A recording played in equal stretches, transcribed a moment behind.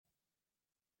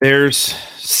There's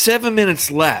 7 minutes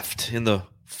left in the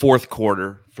fourth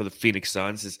quarter for the Phoenix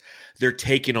Suns as they're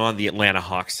taking on the Atlanta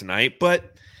Hawks tonight.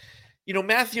 But,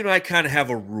 Matthew and I kind of have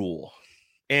a rule.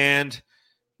 And,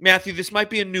 Matthew, this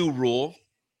might be a new rule,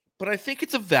 but I think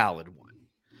it's a valid one.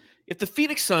 If the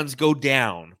Phoenix Suns go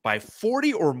down by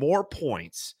 40 or more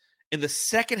points in the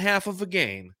second half of a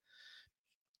game,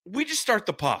 we just start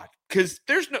the pod because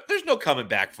there's no coming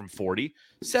back from 40.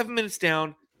 7 minutes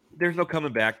down. There's no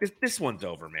coming back. This one's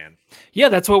over, man. Yeah,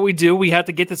 that's what we do. We have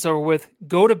to get this over with.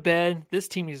 Go to bed. This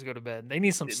team needs to go to bed. They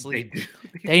need some sleep.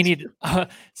 They need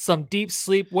some deep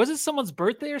sleep. Was it someone's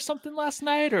birthday or something last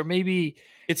night? Or maybe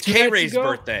it's K-Ray's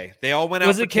birthday. They all went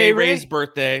out for K-Ray's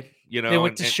birthday. They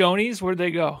went to Shoney's. Where'd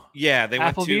they go? Yeah, they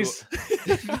Applebee's?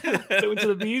 They went to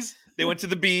the Bees? They went to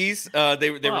the Bees. They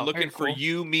were looking for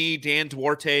you, me, Dan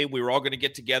Duarte. We were all going to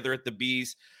get together at the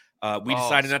Bees. We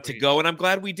decided not to go, and I'm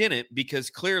glad we didn't because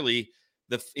clearly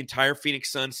the entire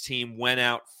Phoenix Suns team went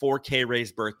out for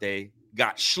K-Ray's birthday,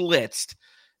 got schlitzed,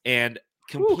 and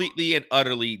completely and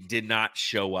utterly did not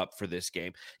show up for this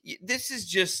game. This is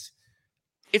just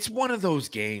 – it's one of those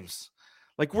games.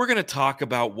 Like, we're going to talk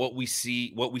about what we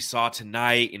saw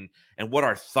tonight and what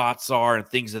our thoughts are and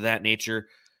things of that nature.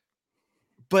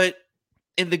 But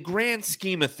in the grand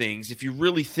scheme of things, if you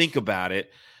really think about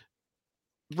it,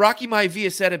 Rocky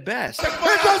Maivia said it best. It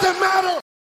doesn't matter.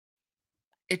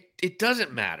 It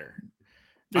doesn't matter.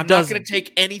 I'm not going to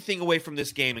take anything away from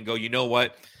this game and go, you know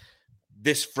what?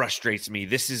 This frustrates me.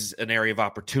 This is an area of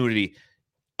opportunity.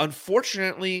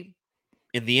 Unfortunately,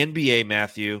 in the NBA,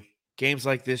 Matthew, games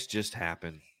like this just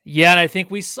happen. Yeah, and I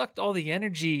think we sucked all the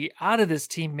energy out of this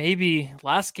team. Maybe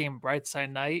last game,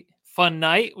 Brightside night, fun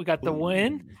night. We got the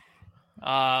win.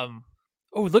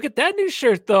 Oh, look at that new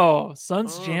shirt, though.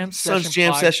 Suns Jam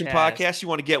Session Podcast. You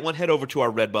want to get one? Head over to our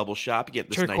Redbubble shop. You get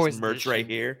this Turquoise nice merch edition. right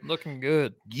here. Looking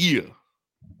good.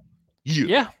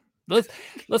 Yeah.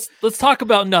 Let's talk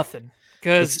about nothing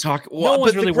because no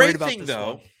one's really worried about this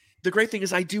one. The great thing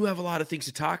is I do have a lot of things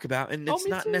to talk about, and it's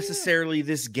not necessarily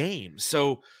this game.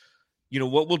 So,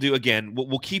 what we'll do, again,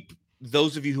 we'll keep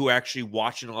those of you who are actually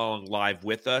watching along live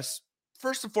with us.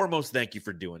 First and foremost, thank you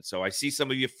for doing so. I see some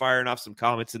of you firing off some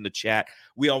comments in the chat.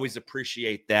 We always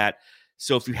appreciate that.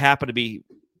 So if you happen to be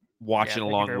watching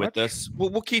along with us,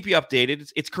 we'll keep you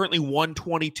updated. It's currently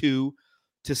 122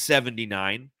 to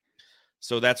 79.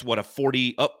 So that's what a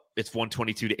 40 up. It's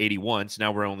 122 to 81. So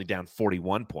now we're only down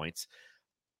 41 points.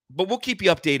 But we'll keep you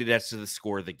updated as to the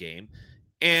score of the game.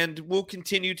 And we'll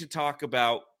continue to talk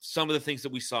about some of the things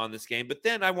that we saw in this game. But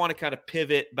then I want to kind of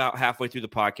pivot about halfway through the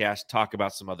podcast, talk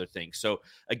about some other things. So,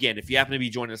 again, if you happen to be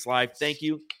joining us live, thank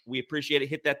you. We appreciate it.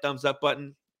 Hit that thumbs up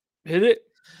button. Hit it.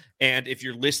 And if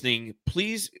you're listening,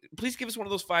 please give us one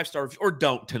of those 5-star reviews. Or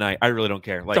don't tonight. I really don't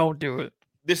care. Don't do it.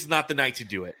 This is not the night to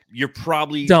do it. You're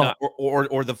probably not,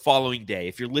 or the following day.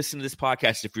 If you're listening to this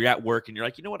podcast, if you're at work and you're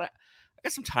like, you know what, I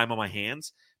got some time on my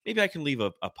hands. Maybe I can leave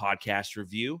a podcast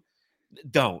review.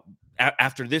 Don't.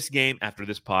 After this game, after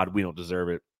this pod, we don't deserve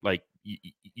it. Like,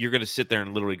 you're going to sit there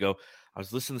and literally go, I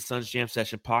was listening to the Suns Jam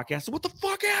Session podcast. What the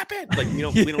fuck happened? Like, we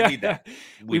don't need that.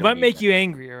 We might make you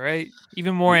angry, all right?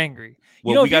 Even more angry.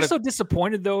 Well, if you're so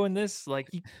disappointed, though, in this, like,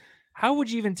 how would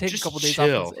you even take a couple days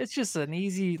off? It's just an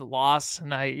easy loss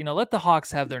tonight. Let the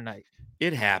Hawks have their night.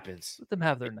 It happens. Let them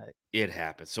have their night. It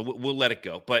happens. So we'll let it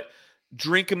go. But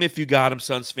drink them if you got them,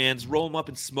 Suns fans. Roll them up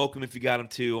and smoke them if you got them,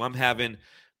 too. I'm having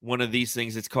one of these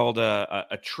things. It's called a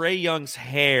Trae Young's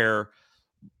hair.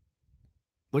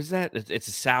 What is that? It's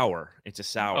a sour. It's a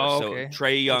sour. Oh, okay. So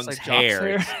Trae Young's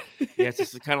hair. It's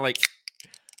just kind of like,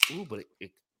 ooh, but it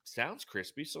sounds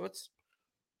crispy. So let's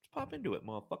pop into it,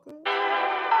 motherfucker.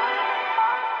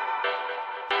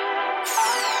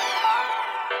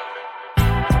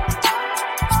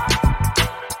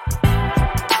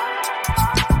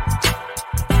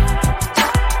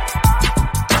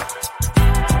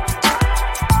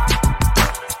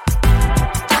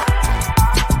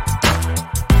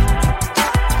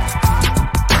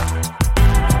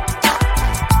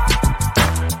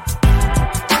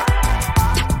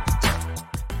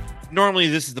 Normally,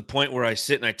 this is the point where I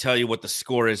sit and I tell you what the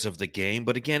score is of the game.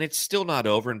 But again, it's still not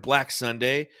over. And Black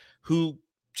Sunday, who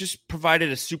just provided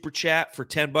a super chat for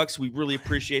 $10, we really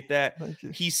appreciate that.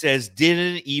 He says,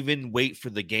 didn't even wait for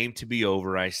the game to be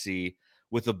over, I see,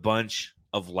 with a bunch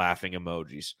of laughing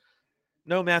emojis.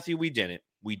 No, Matthew, we didn't.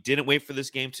 We didn't wait for this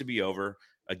game to be over.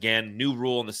 Again, new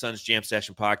rule in the Suns Jam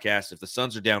Session podcast. If the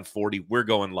Suns are down 40, we're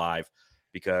going live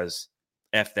because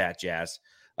F that jazz.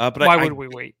 But why would we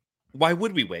wait? Why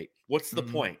would we wait? What's the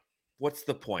point? What's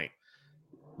the point?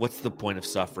 What's the point of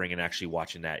suffering and actually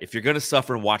watching that? If you're going to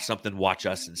suffer and watch something, watch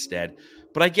us instead.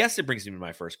 But I guess it brings me to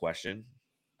my first question.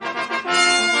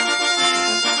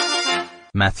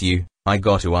 Matthew, I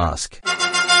got to ask.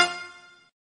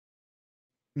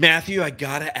 Matthew, I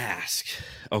gotta ask.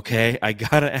 Okay, I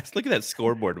gotta ask. Look at that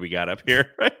scoreboard we got up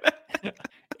here.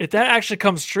 If that actually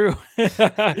comes true,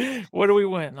 what do we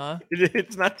win, huh?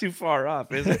 It's not too far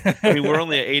off, is it? I mean, we're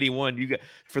only at 81.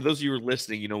 For those of you who are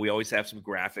listening, we always have some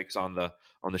graphics on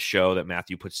the show that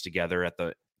Matthew puts together at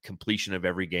the completion of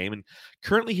every game, and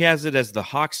currently he has it as the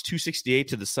Hawks 268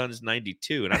 to the Suns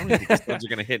 92, and I don't even think the Suns are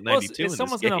going to hit 92. Well,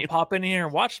 someone's going to pop in here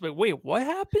and watch, but wait, what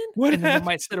happened? Then they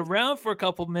might sit around for a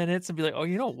couple minutes and be like, oh,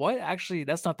 you know what? Actually,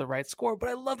 that's not the right score, but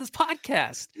I love this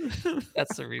podcast.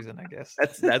 That's the reason, I guess.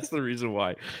 That's the reason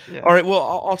why. Yeah. All right,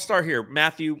 well, I'll start here.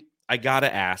 Matthew, I got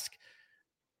to ask.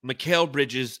 Mikal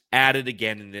Bridges added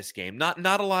again in this game. Not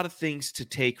a lot of things to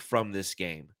take from this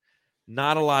game.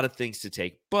 Not a lot of things to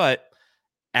take, but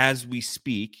as we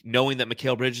speak, knowing that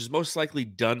Mikal Bridges is most likely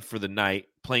done for the night,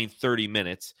 playing 30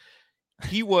 minutes,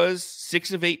 he was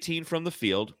 6 of 18 from the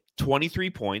field, 23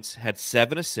 points, had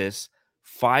 7 assists,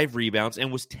 5 rebounds,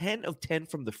 and was 10 of 10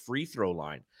 from the free throw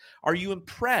line. Are you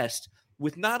impressed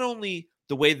with not only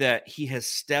the way that he has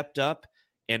stepped up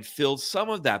and filled some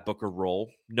of that Booker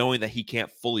role, knowing that he can't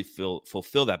fully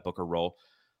fulfill that Booker role,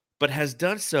 but has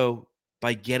done so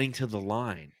by getting to the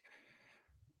line?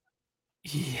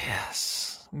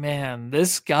 Yes, man,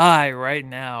 this guy right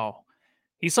now,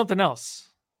 he's something else.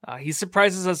 He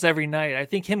surprises us every night. I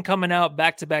think him coming out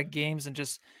back-to-back games and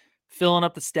just filling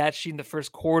up the stat sheet in the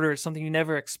first quarter is something you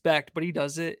never expect, but he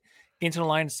does it. Getting to the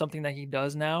line is something that he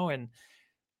does now. And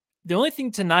the only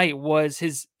thing tonight was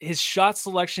his shot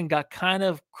selection got kind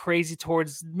of crazy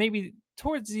towards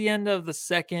the end of the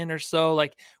second or so,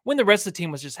 like when the rest of the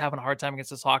team was just having a hard time against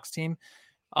this Hawks team.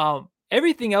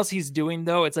 Everything else he's doing,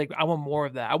 though, it's like, I want more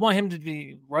of that. I want him to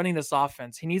be running this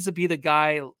offense. He needs to be the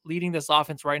guy leading this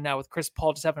offense right now with Chris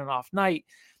Paul just having an off night.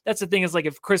 That's the thing, is like,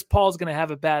 if Chris Paul is going to have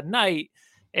a bad night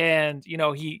and,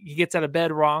 he gets out of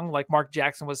bed wrong, like Mark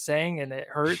Jackson was saying, and it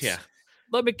hurts. Yeah.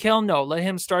 Let Mikal know. Let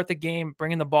him start the game,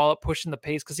 bringing the ball up, pushing the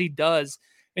pace, because he does.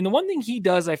 And the one thing he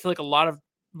does, I feel like a lot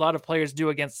of players do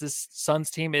against this Suns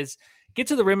team, is get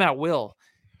to the rim at will.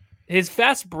 His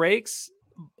fast breaks,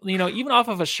 even off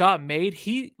of a shot made,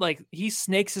 he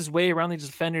snakes his way around these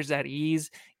defenders at ease,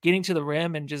 getting to the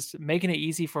rim and just making it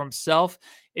easy for himself.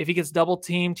 If he gets double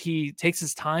teamed, he takes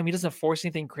his time. He doesn't force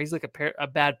anything crazy like a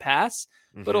bad pass,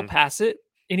 but he'll pass it.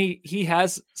 And he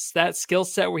has that skill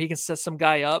set where he can set some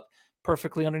guy up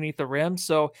perfectly underneath the rim.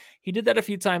 So he did that a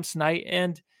few times tonight,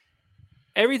 and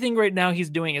everything right now he's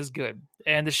doing is good.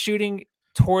 And the shooting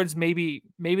towards maybe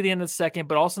the end of the second,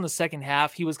 but also in the second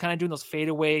half, he was kind of doing those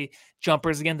fadeaway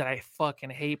jumpers again that I fucking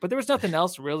hate. But there was nothing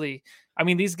else really. I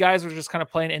mean, these guys were just kind of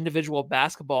playing individual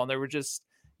basketball, and they were just,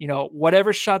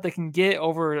 whatever shot they can get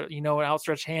over, an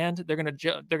outstretched hand, they're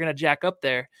gonna jack up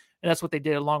there, and that's what they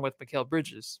did along with Mikal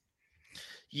Bridges.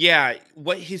 Yeah,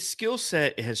 what his skill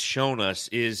set has shown us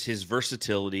is his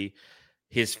versatility,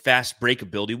 his fast break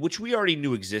ability, which we already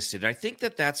knew existed. And I think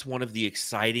that that's one of the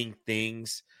exciting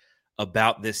things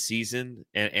about this season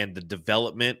and the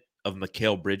development of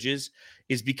Mikal Bridges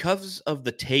is because of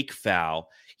the take foul.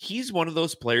 He's one of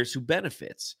those players who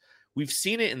benefits. We've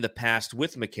seen it in the past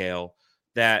with Mikal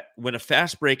that when a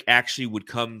fast break actually would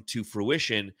come to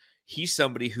fruition, he's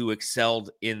somebody who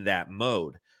excelled in that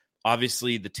mode.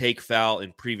 Obviously, the take foul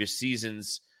in previous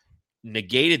seasons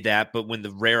negated that, but when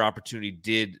the rare opportunity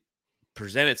did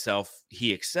present itself,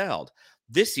 he excelled.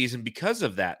 This season, because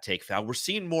of that take foul, we're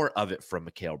seeing more of it from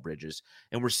Mikal Bridges,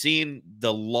 and we're seeing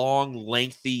the long,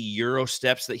 lengthy Euro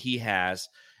steps that he has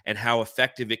and how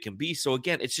effective it can be. So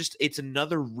again, it's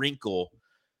another wrinkle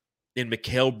in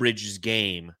Mikal Bridges'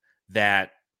 game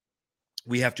that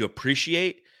we have to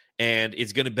appreciate, and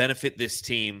it's going to benefit this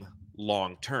team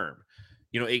long term.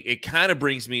 It kind of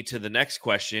brings me to the next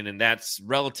question, and that's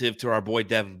relative to our boy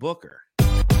Devin Booker.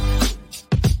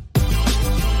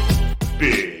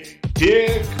 Big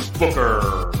Dick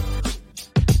Booker.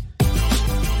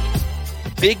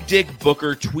 Big Dick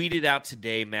Booker tweeted out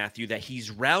today, Matthew, that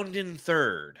he's rounding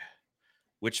third,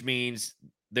 which means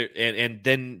and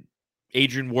then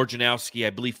Adrian Wojnarowski, I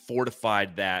believe,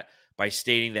 fortified that by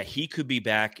stating that he could be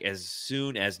back as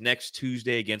soon as next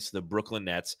Tuesday against the Brooklyn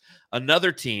Nets,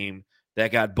 another team that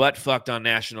got butt fucked on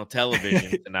national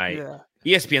television tonight. Yeah.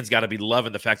 ESPN's got to be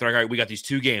loving the fact that, all right, we got these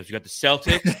two games. We got the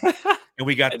Celtics and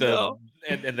we got the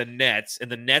Nets,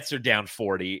 and the Nets are down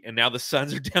 40, and now the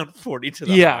Suns are down 40 to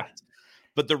the Hawks.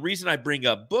 But the reason I bring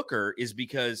up Booker is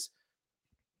because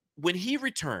when he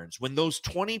returns, when those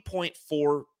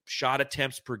 20.4 shot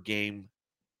attempts per game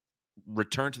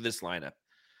return to this lineup,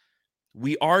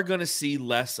 we are going to see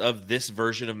less of this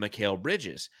version of Mikal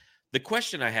Bridges. The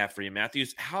question I have for you, Matthew,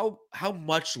 is how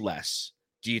much less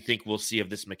do you think we'll see of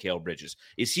this Mikal Bridges?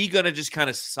 Is he going to just kind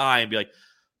of sigh and be like,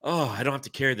 oh, I don't have to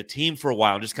carry the team for a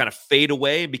while and just kind of fade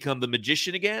away and become the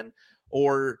magician again?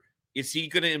 Or is he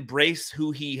going to embrace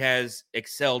who he has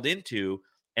excelled into,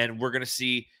 and we're going to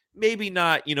see maybe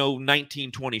not,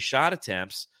 19, 20 shot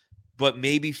attempts, but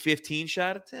maybe 15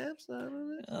 shot attempts? I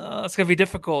don't know. It's going to be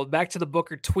difficult. Back to the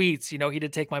Booker tweets. He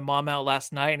did take my mom out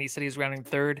last night, and he said he's rounding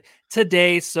third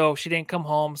today, so she didn't come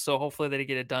home. So hopefully they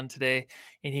get it done today,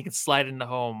 and he can slide into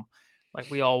home like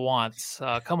we all want.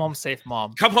 Come home safe,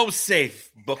 Mom. Come home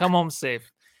safe, Booker. Come home safe.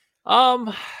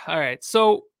 All right.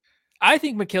 So I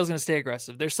think Mikal's going to stay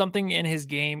aggressive. There's something in his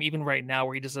game, even right now,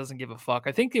 where he just doesn't give a fuck.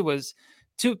 I think it was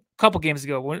couple games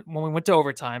ago when we went to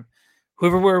overtime,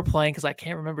 whoever we were playing, because I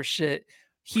can't remember shit,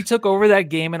 he took over that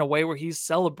game in a way where he's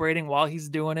celebrating while he's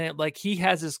doing it. Like, he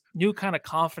has this new kind of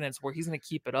confidence where he's going to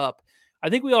keep it up. I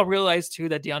think we all realize, too,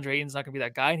 that DeAndre Ayton's not going to be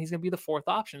that guy, and he's going to be the fourth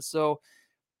option. So,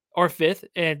 or fifth,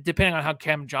 and depending on how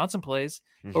Cam Johnson plays.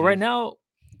 Mm-hmm. But right now,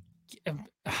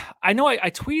 I know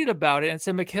I tweeted about it and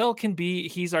said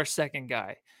Mikal he's our second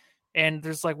guy. And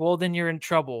there's like, well, then you're in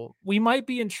trouble. We might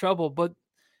be in trouble, but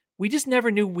we just never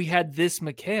knew we had this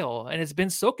Mikal. And it's been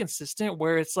so consistent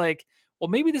where it's like, well,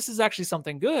 maybe this is actually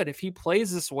something good. If he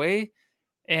plays this way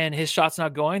and his shot's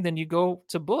not going, then you go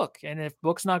to Book. And if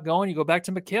Book's not going, you go back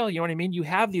to Mikal. You know what I mean? You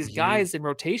have these guys in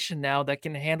rotation now that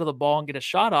can handle the ball and get a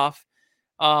shot off.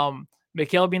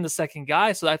 Mikal being the second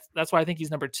guy. So that's why I think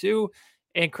he's number 2.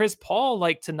 And Chris Paul,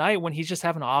 like tonight, when he's just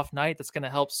having an off night, that's going to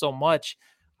help so much.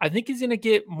 I think he's going to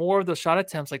get more of those shot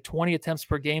attempts, like 20 attempts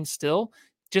per game still,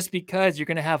 just because you're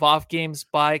going to have off games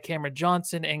by Cameron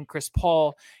Johnson and Chris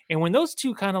Paul. And when those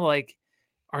two kind of like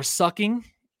are sucking,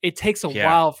 it takes a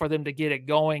while for them to get it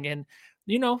going. And,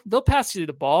 they'll pass you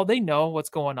the ball. They know what's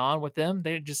going on with them.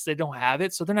 They don't have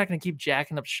it. So they're not going to keep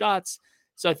jacking up shots.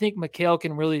 So I think Mikal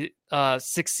can really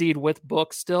succeed with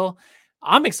Book still.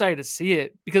 I'm excited to see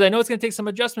it because I know it's going to take some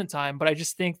adjustment time, but I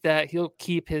just think that he'll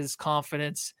keep his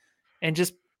confidence and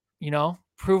just,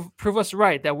 prove us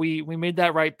right that we made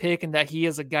that right pick and that he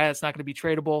is a guy that's not going to be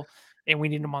tradable and we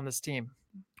need him on this team.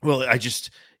 Well,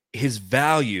 his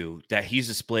value that he's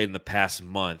displayed in the past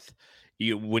month,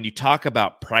 when you talk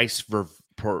about price for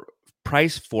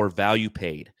value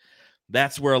paid,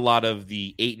 that's where a lot of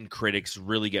the Ayton critics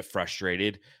really get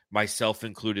frustrated, myself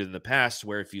included in the past,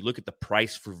 where if you look at the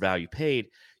price for value paid,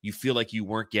 you feel like you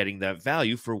weren't getting that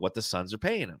value for what the Suns are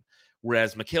paying him.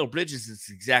 Whereas Mikal Bridges is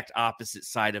the exact opposite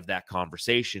side of that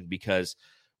conversation, because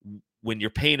when you're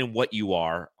paying him what you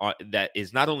are, that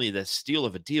is not only the steal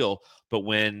of a deal, but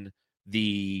when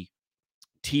the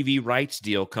TV rights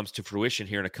deal comes to fruition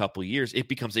here in a couple of years, it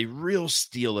becomes a real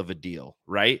steal of a deal,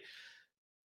 right?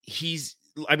 His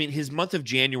month of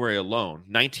January alone,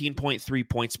 19.3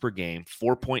 points per game,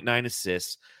 4.9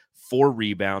 assists, 4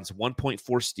 rebounds,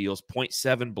 1.4 steals,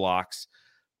 0.7 blocks,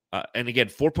 and again,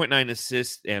 4.9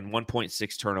 assists and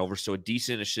 1.6 turnovers, so a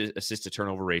decent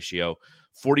assist-to-turnover ratio,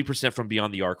 40% from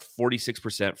beyond the arc,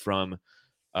 46% from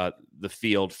the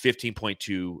field,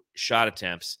 15.2 shot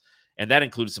attempts, and that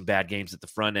included some bad games at the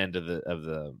front end of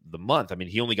the month. I mean,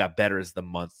 he only got better as the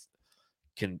month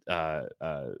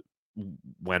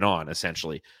went on,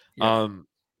 essentially. Yeah.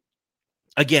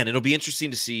 Again, it'll be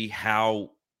interesting to see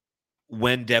how,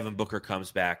 when Devin Booker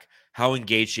comes back, how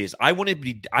engaged he is. I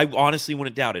honestly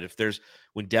wouldn't doubt it.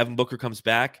 When Devin Booker comes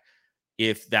back,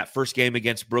 if that first game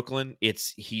against Brooklyn,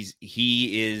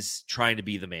 he is trying to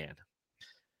be the man.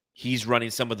 He's running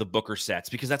some of the Booker sets,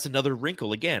 because that's another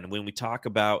wrinkle. Again, when we talk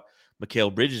about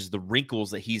Mikal Bridges, the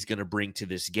wrinkles that he's going to bring to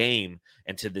this game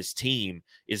and to this team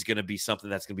is going to be something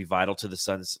that's going to be vital to the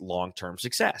Suns' long-term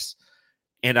success.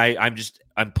 And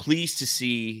I'm pleased to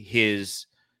see his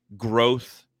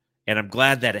growth, and I'm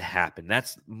glad that it happened.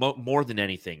 That's more than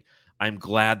anything. I'm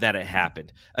glad that it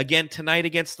happened. Again, tonight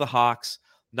against the Hawks,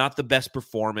 not the best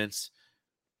performance,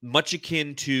 much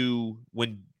akin to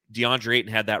when DeAndre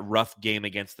Ayton had that rough game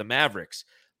against the Mavericks.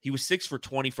 He was 6 for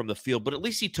 20 from the field, but at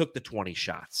least he took the 20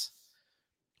 shots,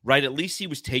 right? At least he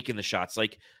was taking the shots.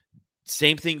 Like,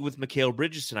 same thing with Mikal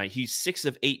Bridges tonight. He's 6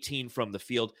 of 18 from the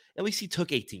field. At least he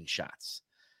took 18 shots.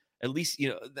 At least,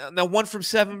 now 1 from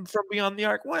 7 from beyond the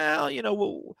arc.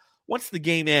 Well, once the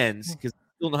game ends, because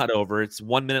it's still not over, it's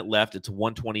 1 minute left. It's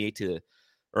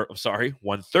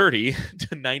 130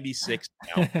 to 96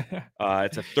 now.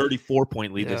 It's a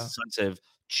 34-point lead. Yeah. The Suns have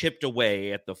chipped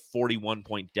away at the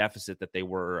 41-point deficit that they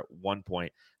were at one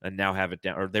point, and now have it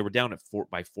down, or they were down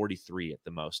by 43 at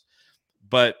the most.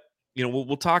 But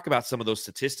we'll talk about some of those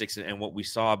statistics and what we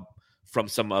saw from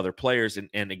some other players,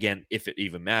 and again, if it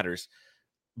even matters.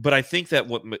 But I think that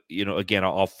again,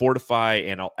 I'll fortify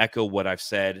and I'll echo what I've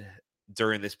said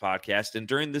during this podcast and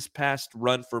during this past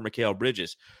run for Mikal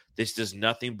Bridges. This does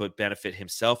nothing but benefit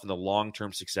himself and the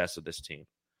long-term success of this team.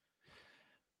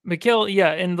 Mikal,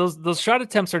 yeah, and those shot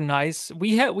attempts are nice.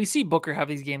 We see Booker have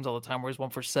these games all the time where he's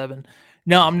 1 for 7.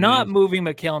 Now, I'm not moving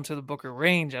Mikal into the Booker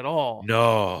range at all.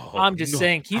 No. I'm just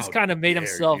saying he's kind of made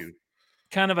himself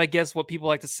kind of, I guess, what people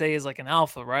like to say is like an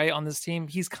alpha, right? On this team.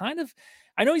 He's kind of,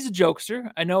 I know he's a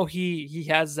jokester. I know he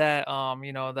has that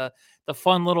the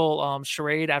fun little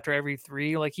charade after every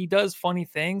 3. Like he does funny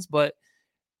things, but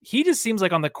he just seems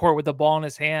like on the court with the ball in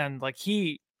his hand, like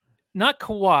not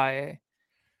Kawhi.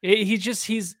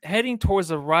 He's heading towards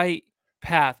the right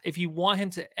path. If you want him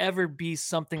to ever be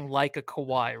something like a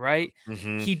Kawhi, right?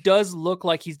 Mm-hmm. He does look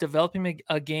like he's developing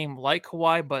a game like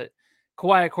Kawhi, but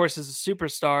Kawhi, of course, is a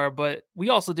superstar. But we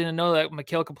also didn't know that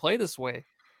Mikal could play this way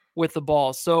with the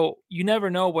ball. So you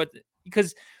never know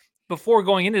because before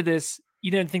going into this, you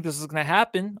didn't think this was going to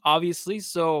happen, obviously.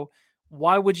 So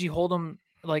why would you hold him?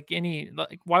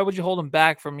 Why would you hold him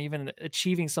back from even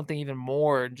achieving something even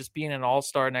more and just being an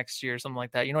all-star next year or something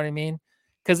like that? You know what I mean?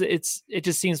 Because it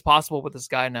just seems possible with this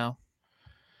guy now.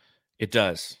 It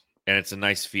does. And it's a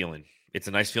nice feeling. It's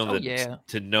a nice feeling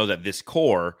to know that this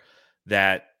core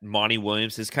that Monty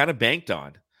Williams has kind of banked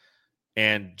on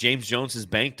and James Jones has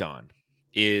banked on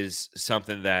is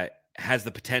something that has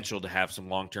the potential to have some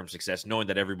long-term success, knowing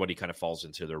that everybody kind of falls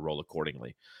into their role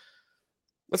accordingly.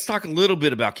 Let's talk a little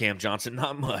bit about Cam Johnson.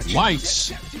 Not much.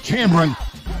 Lights, Cameron,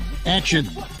 action.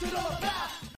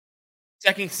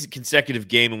 Second consecutive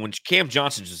game in which Cam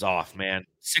Johnson's just off, man.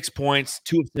 6 points,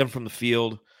 2 of 7 from the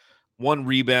field, 1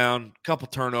 rebound, couple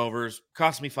turnovers,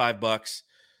 cost me $5.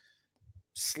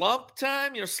 Slump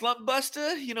time, slump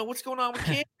buster. What's going on with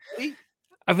Cam?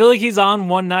 I feel like he's on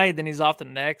one night, then he's off the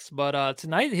next. But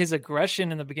tonight, his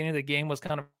aggression in the beginning of the game was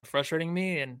kind of frustrating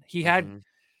me, and he had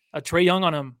a Trae Young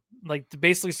on him, like to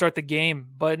basically start the game,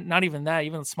 but not even that,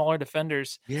 even smaller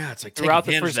defenders. Yeah, it's like throughout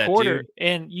the first quarter.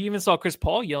 And you even saw Chris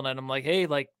Paul yelling at him, like, "Hey,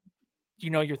 like,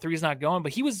 your three's not going."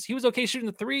 But he was okay shooting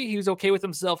the 3. He was okay with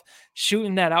himself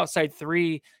shooting that outside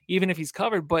 3, even if he's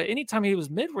covered. But anytime he was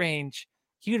mid-range,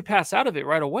 he would pass out of it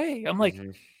right away. I'm like,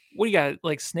 what do you got?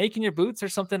 Like snake in your boots or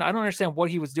something? I don't understand what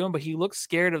he was doing, but he looked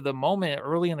scared of the moment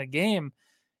early in the game,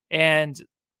 and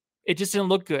it just didn't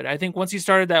look good. I think once he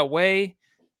started that way,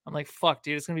 I'm like, fuck,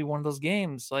 dude, it's going to be one of those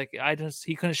games. Like,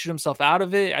 he couldn't shoot himself out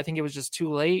of it. I think it was just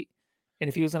too late. And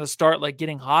if he was going to start like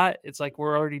getting hot, it's like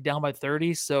we're already down by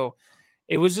 30. So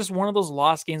it was just one of those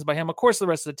lost games by him. Of course, the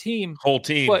rest of the team, whole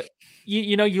team, but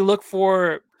you look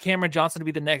for Cameron Johnson to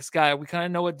be the next guy. We kind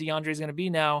of know what DeAndre is going to be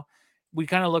now. We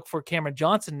kind of look for Cameron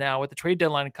Johnson now with the trade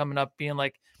deadline coming up, being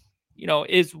like,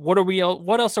 what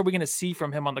else are we going to see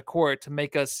from him on the court to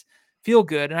make us feel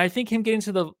good? And I think him getting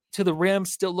to the rim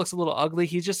still looks a little ugly.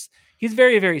 He's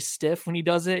very, very stiff when he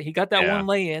does it. He got that one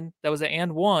lay-in that was an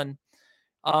and one.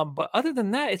 But other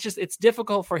than that, it's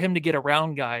difficult for him to get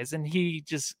around guys, and he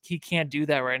can't do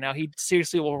that right now. He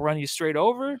seriously will run you straight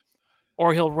over,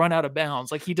 or he'll run out of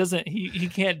bounds. Like he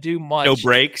can't do much. No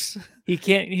breaks. He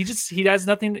can't. He has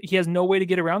nothing. He has no way to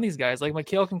get around these guys. Like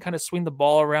Mikal can kind of swing the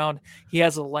ball around. He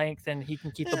has a length, and he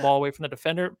can keep the ball away from the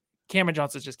defender. Cameron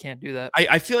Johnson just can't do that.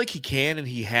 I feel like he can, and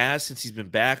he has since he's been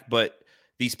back. But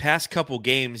these past couple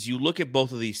games, you look at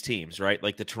both of these teams, right?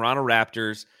 Like the Toronto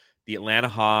Raptors, the Atlanta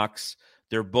Hawks.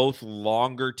 They're both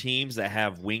longer teams that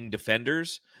have wing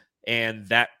defenders, and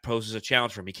that poses a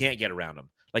challenge for him. He can't get around them.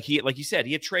 Like you said,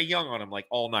 he had Trae Young on him like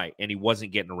all night, and he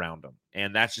wasn't getting around him.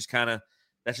 And that's just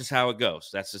how it goes.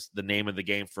 That's just the name of the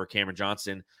game for Cameron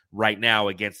Johnson right now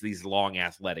against these long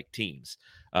athletic teams.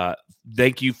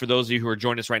 Thank you for those of you who are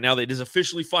joining us right now. It is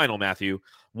officially final, Matthew.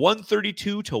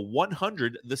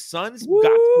 132-100. The Suns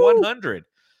got 100.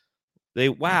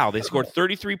 They scored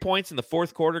 33 points in the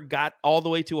fourth quarter, got all the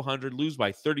way to 100, lose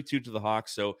by 32 to the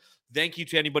Hawks. So thank you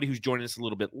to anybody who's joining us a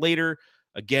little bit later.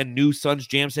 Again, new Suns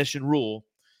Jam Session rule.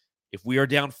 If we are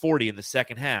down 40 in the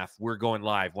second half, we're going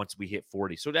live once we hit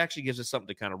 40. So it actually gives us something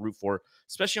to kind of root for,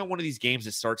 especially on one of these games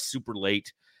that starts super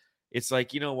late. It's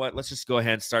like, you know what? Let's just go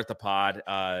ahead and start the pod.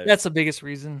 That's the biggest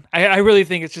reason. I really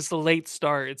think it's just the late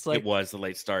start. It's like it was the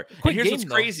late start. And here's what's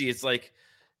crazy. It's like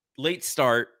late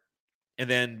start, and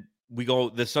then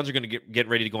the Suns are going to get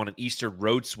ready to go on an Easter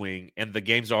road swing, and the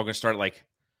games are all going to start like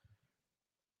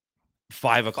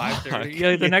 5 o'clock.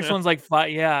 Yeah, the next one's like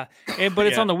 5. Yeah, but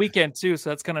it's on the weekend too, so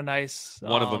that's kind of nice.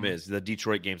 One of them is the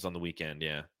Detroit game's on the weekend.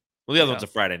 Yeah, well, the other one's a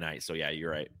Friday night. So yeah,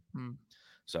 you're right.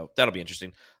 So that'll be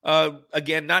interesting.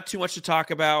 Again, not too much to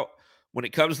talk about when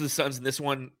it comes to the Suns in this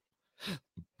one.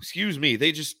 Excuse me.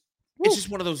 It's just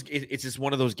one of those. It's just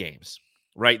one of those games.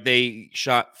 right? They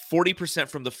shot 40%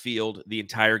 from the field the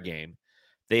entire game.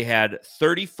 They had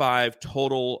 35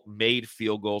 total made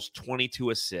field goals,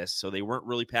 22 assists, so they weren't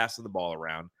really passing the ball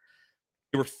around.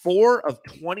 They were 4 of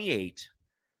 28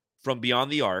 from beyond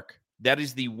the arc. That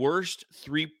is the worst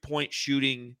three-point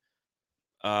shooting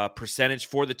percentage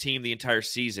for the team the entire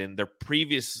season. Their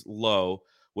previous low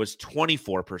was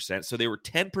 24%, so they were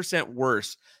 10%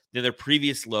 worse than their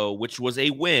previous low, which was a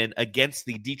win against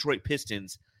the Detroit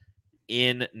Pistons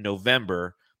in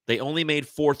November. They only made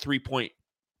 4 3-point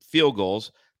field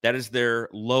goals. That is their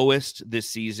lowest this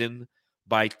season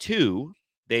by 2.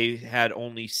 They had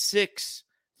only 6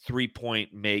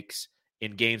 3-point makes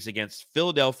in games against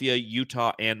Philadelphia,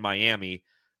 Utah, and Miami.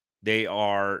 They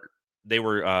were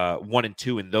 1 and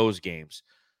 2 in those games.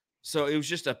 So it was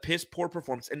just a piss poor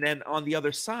performance. And then on the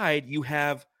other side, you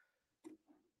have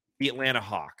the Atlanta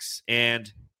Hawks.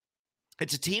 And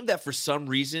it's a team that for some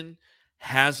reason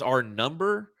has our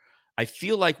number. I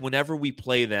feel like whenever we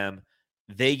play them,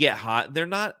 they get hot. They're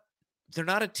not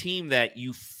a team that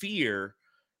you fear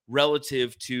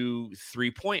relative to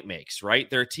 3-point makes, right?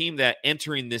 They're a team that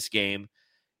entering this game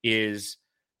is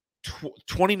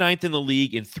 29th in the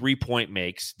league in 3-point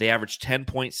makes. They average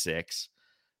 10.6.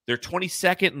 They're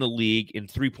 22nd in the league in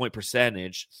 3-point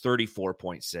percentage,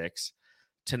 34.6.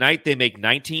 Tonight, they make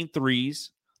 19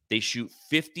 threes. They shoot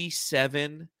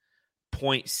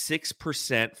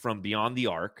 57.6% from beyond the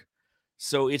arc.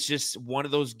 So it's just one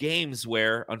of those games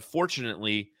where,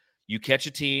 unfortunately, you catch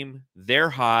a team, they're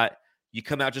hot, you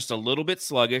come out just a little bit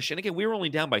sluggish. And again, we were only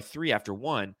down by 3 after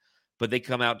 1, but they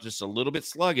come out just a little bit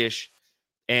sluggish.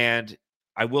 And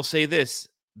I will say this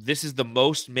is the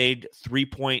most made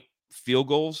 3-point field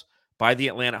goals by the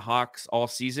Atlanta Hawks all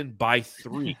season by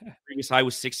 3. Previous high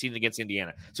was 16 against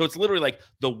Indiana. So it's literally like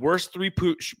the worst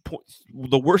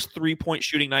 3-point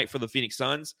shooting night for the Phoenix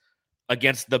Suns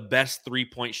against the best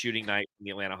 3-point shooting night in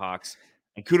the Atlanta Hawks.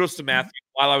 And kudos to Matthew.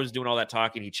 While I was doing all that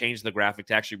talking, he changed the graphic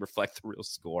to actually reflect the real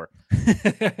score.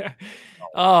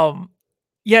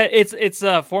 Yeah, it's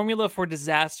a formula for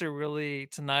disaster really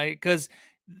tonight, because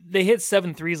they hit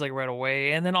 7 threes like right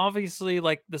away. And then obviously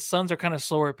like the Suns are kind of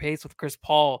slower pace with Chris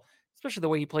Paul, especially the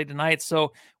way he played tonight.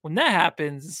 So when that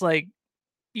happens, it's like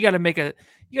you got to make a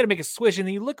switch. And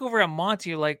then you look over at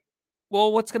Monty, you're like,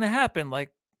 well, what's going to happen?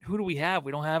 Like, who do we have?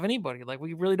 We don't have anybody. Like,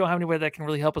 we really don't have anybody that can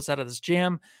really help us out of this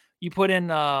jam. You put in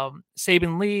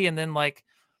Saban Lee, and then like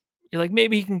you're like,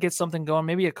 maybe he can get something going.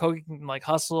 Maybe a Kogi can like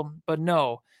hustle, but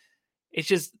no. It's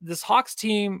just this Hawks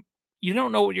team, you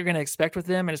don't know what you're going to expect with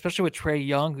them, and especially with Trae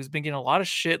Young, who's been getting a lot of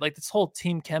shit. Like, this whole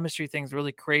team chemistry thing is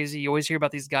really crazy. You always hear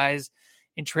about these guys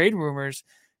in trade rumors.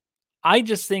 I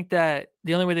just think that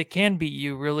the only way they can beat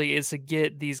you really is to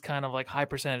get these kind of like high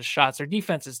percentage shots. Their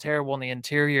defense is terrible in the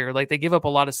interior. Like, they give up a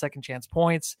lot of second chance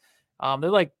points.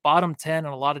 They're like bottom 10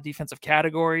 in a lot of defensive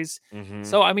categories. Mm-hmm.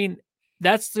 So, I mean,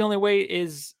 that's the only way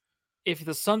is if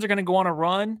the Suns are going to go on a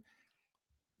run,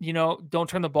 you know, don't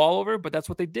turn the ball over. But that's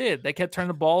what they did. They kept turning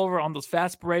the ball over on those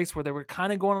fast breaks where they were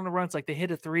kind of going on the runs. Like, they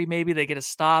hit a 3, maybe they get a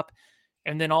stop.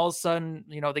 And then all of a sudden,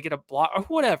 you know, they get a block or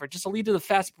whatever, just a lead to the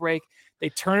fast break. They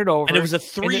turn it over. And it was a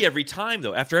 3 every time,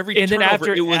 though. After every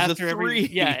turnover, it was a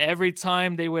 3. Every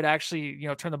time they would actually, you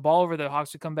know, turn the ball over, the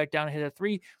Hawks would come back down and hit a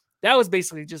 3. That was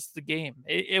basically just the game.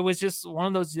 It was just one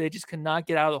of those, they just could not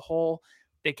get out of the hole.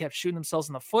 They kept shooting themselves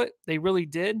in the foot. They really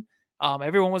did.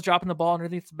 Everyone was dropping the ball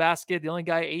underneath the basket. The only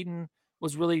guy, Ayton,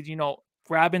 was really, you know,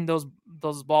 grabbing those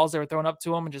balls they were throwing up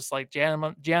to him and just like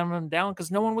jamming them down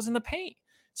because no one was in the paint.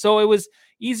 So it was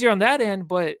easier on that end,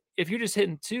 but if you're just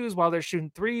hitting 2s while they're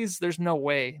shooting 3s, there's no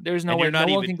way. There's no way. No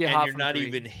one can get hot. You're not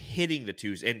even hitting the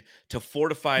 2s. And to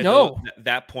fortify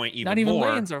that point even more, not even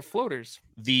lanes or floaters.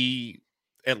 The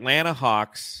Atlanta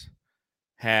Hawks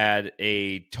had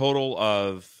a total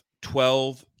of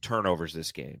 12 turnovers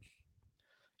this game.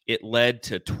 It led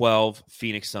to 12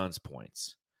 Phoenix Suns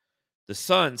points. The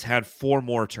Suns had 4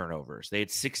 more turnovers. They had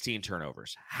 16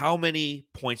 turnovers. How many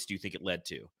points do you think it led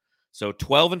to? So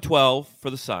 12 and 12 for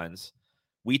the Suns.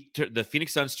 The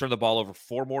Phoenix Suns turned the ball over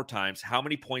 4 more times. How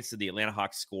many points did the Atlanta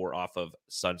Hawks score off of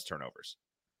Suns turnovers?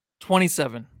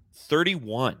 27.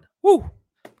 31. Woo.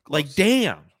 Like,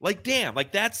 damn. Like,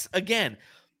 that's, again,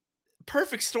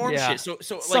 perfect storm shit. So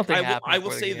like, I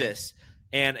will say this,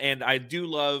 and I do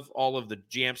love all of the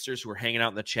Jamsters who are hanging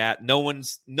out in the chat. No one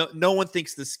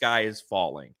thinks the sky is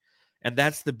falling. And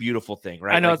that's the beautiful thing,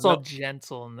 right? I know, like, it's all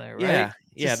gentle in there, right?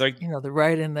 Yeah. They're, you know, they're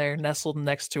right in there, nestled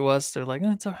next to us. They're like,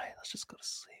 oh, it's all right. Let's just go to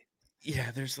sleep.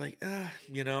 Yeah, there's like,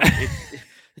 you know,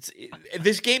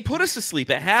 this game put us to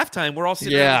sleep at halftime. We're all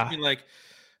sitting there being like,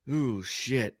 ooh,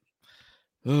 shit.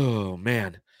 Oh,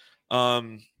 man.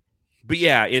 But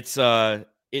yeah, it's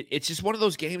it's just one of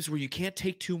those games where you can't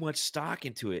take too much stock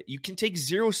into it. You can take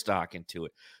zero stock into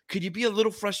it. Could you be a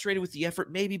little frustrated with the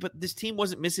effort? Maybe, but this team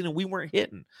wasn't missing and we weren't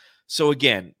hitting. So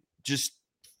again, just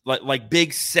like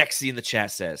Big Sexy in the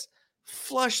chat says,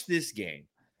 flush this game.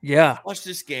 Yeah. Flush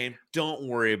this game. Don't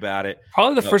worry about it.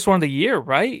 Probably the first one of the year,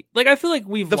 right? Like, I feel like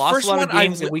we've lost a lot of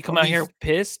games and we come out here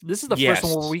pissed. This is the first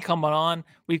one where we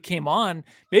came on,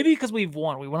 maybe because we've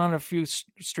won. We went on a few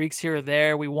streaks here or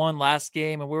there. We won last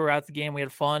game and we were at the game. We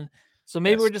had fun. So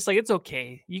maybe we're just like, it's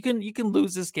okay. You can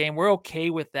lose this game. We're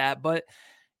okay with that. But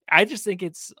I just think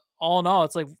it's all in all,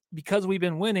 it's like, because we've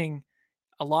been winning,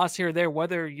 a loss here or there,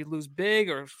 whether you lose big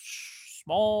or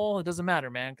small, it doesn't matter,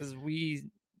 man, because we're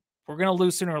going to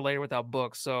lose sooner or later without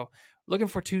Book. So looking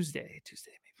for Tuesday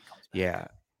maybe comes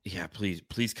back. Yeah.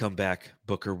 Please come back,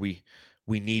 Booker. We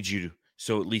need you.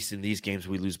 So at least in these games,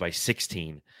 we lose by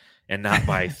 16 and not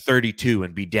by 32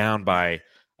 and be down by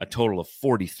a total of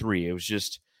 43. It was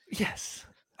just, yes.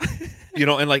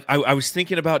 And like, I was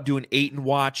thinking about doing 8 and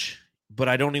watch, but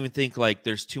I don't even think like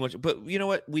there's too much. But you know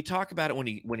what? We talk about it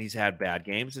when he's had bad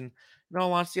games, and in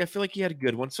all honesty, I feel like he had a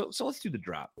good one. So let's do the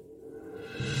drop.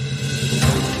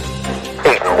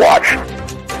 8 and watch.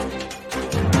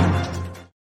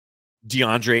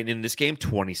 DeAndre Ayton in this game,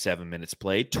 27 minutes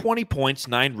played, 20 points,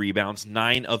 9 rebounds,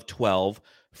 9 of 12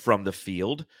 from the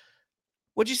field.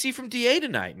 What'd you see from DA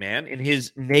tonight, man, in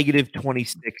his negative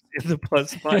 26 in the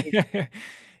plus minus?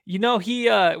 He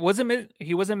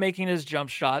wasn't making his jump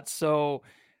shots, so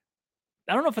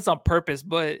I don't know if it's on purpose,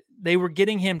 but they were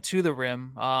getting him to the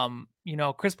rim.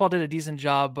 Chris Paul did a decent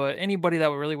job, but anybody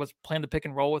that really was playing the pick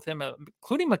and roll with him,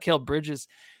 including Mikal Bridges,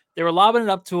 they were lobbing it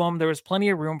up to him. There was plenty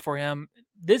of room for him.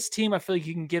 This team, I feel like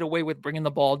you can get away with bringing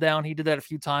the ball down. He did that a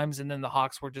few times, and then the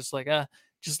Hawks were just like,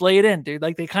 just lay it in, dude.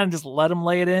 Like, they kind of just let him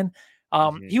lay it in.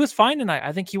 He was fine tonight.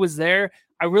 I think he was there.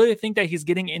 I really think that he's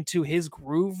getting into his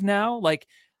groove now. Like,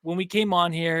 when we came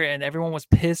on here and everyone was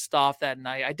pissed off that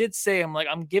night, I did say,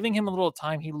 I'm giving him a little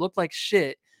time. He looked like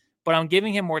shit, but I'm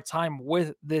giving him more time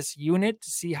with this unit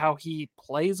to see how he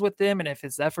plays with them. And if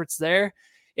his effort's there,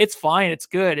 it's fine. It's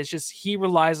good. It's just, he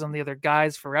relies on the other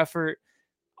guys for effort.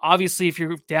 Obviously, if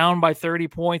you're down by 30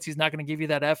 points, he's not going to give you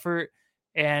that effort.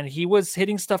 And he was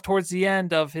hitting stuff towards the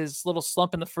end of his little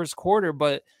slump in the first quarter.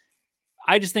 But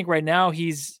I just think right now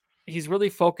he's really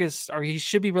focused, or he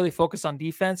should be really focused on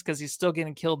defense, because he's still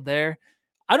getting killed there.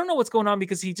 I don't know what's going on,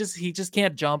 because he just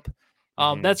can't jump.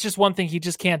 That's just one thing. He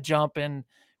just can't jump.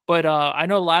 But I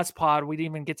know last pod we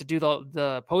didn't even get to do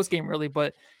the post game really,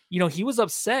 but he was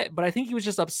upset. But I think he was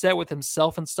just upset with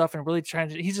himself and stuff, and really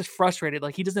he's just frustrated.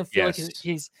 Like, he doesn't feel like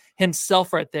he's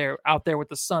himself out there with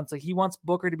the Suns. Like, he wants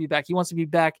Booker to be back. He wants to be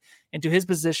back into his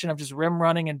position of just rim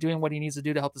running and doing what he needs to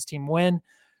do to help his team win.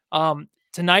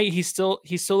 Tonight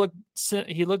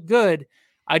he looked good.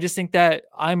 I just think that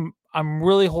I'm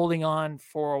really holding on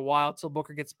for a while till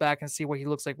Booker gets back and see what he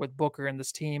looks like with Booker and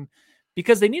this team,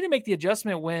 because they need to make the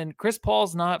adjustment when Chris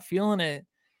Paul's not feeling it.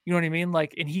 You know what I mean?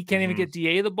 Like, and he can't even get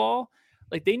DA the ball.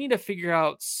 Like, they need to figure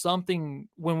out something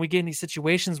when we get in these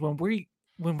situations when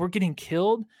we're getting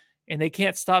killed and they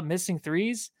can't stop missing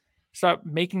threes, start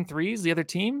making threes, the other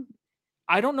team.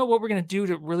 I don't know what we're going to do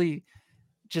to really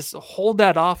just hold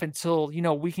that off until,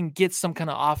 we can get some kind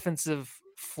of offensive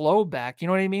flow back. You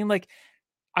know what I mean? Like,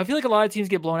 I feel like a lot of teams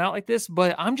get blown out like this,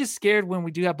 but I'm just scared when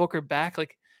we do have Booker back.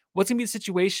 Like, what's going to be the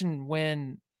situation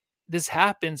when this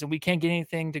happens and we can't get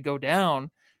anything to go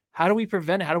down? How do we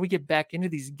prevent it? How do we get back into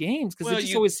these games? Because it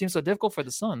just always seems so difficult for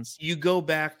the Suns. You go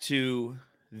back to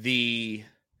the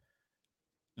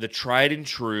tried and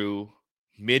true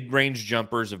mid-range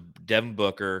jumpers of Devin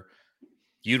Booker,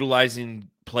 utilizing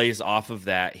plays off of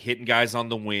that, hitting guys on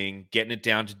the wing, getting it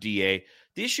down to DA.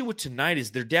 The issue with tonight is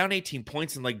they're down 18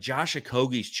 points and like Josh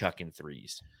Okogie's chucking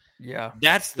threes. Yeah.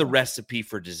 That's the recipe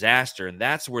for disaster. And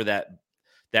that's where that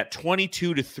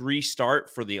 22-3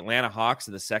 start for the Atlanta Hawks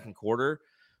in the second quarter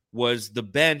was the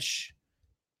bench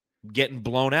getting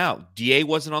blown out. DA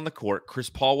wasn't on the court. Chris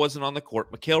Paul wasn't on the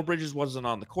court. Mikal Bridges wasn't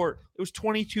on the court. It was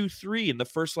 22-3 in the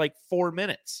first 4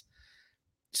 minutes.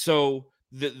 So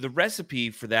the recipe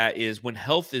for that is when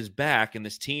health is back and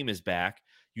this team is back,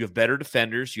 you have better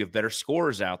defenders, you have better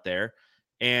scorers out there,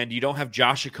 and you don't have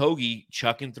Josh Okogie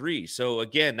chucking threes. So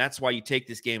again, that's why you take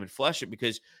this game and flush it,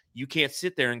 because you can't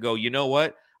sit there and go, you know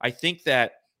what? I think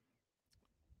that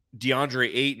DeAndre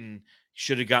Ayton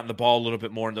should have gotten the ball a little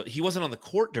bit more. He wasn't on the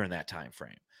court during that time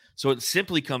frame. So it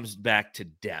simply comes back to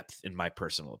depth, in my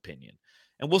personal opinion.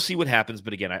 And we'll see what happens.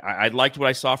 But again, I liked what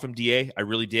I saw from DA. I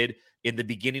really did. In the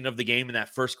beginning of the game, in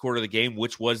that first quarter of the game,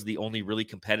 which was the only really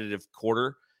competitive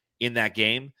quarter in that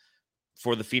game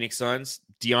for the Phoenix Suns,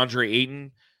 DeAndre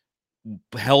Ayton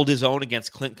held his own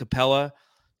against Clint Capella.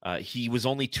 He was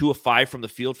only 2 of 5 from the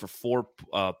field for 4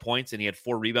 points, and he had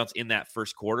 4 rebounds in that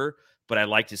first quarter. But I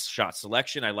liked his shot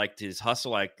selection. I liked his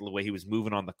hustle. I liked the way he was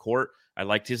moving on the court. I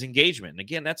liked his engagement. And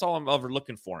again, that's all I'm ever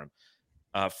looking for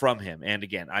from him. And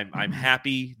again, I'm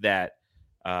happy that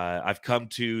I've come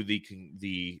to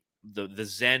the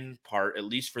Zen part, at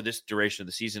least for this duration of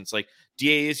the season. It's like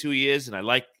DA is who he is, and I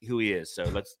like who he is. So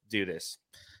let's do this.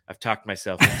 I've talked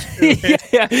myself into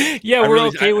it. yeah, we're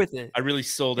okay with it. I really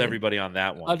sold everybody on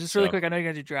that one. Just really quick, I know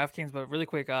you're gonna do DraftKings, but really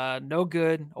quick, no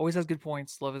good. Always has good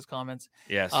points. Love his comments.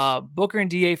 Yes. Booker and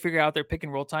DA figure out their pick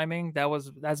and roll timing.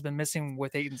 That's been missing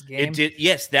with Ayton's game. It did.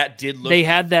 Yes, that did look. They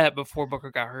had that before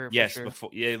Booker got hurt. Yes, sure. before.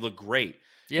 Yeah, it looked great.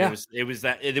 Yeah, it was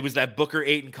that Booker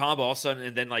Ayton combo all of a sudden,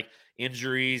 and then like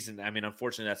injuries, and I mean,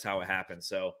 unfortunately, that's how it happened.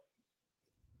 So,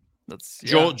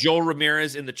 Joel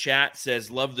Ramirez in the chat says,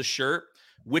 "Love the shirt."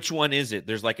 Which one is it?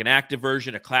 There's like an active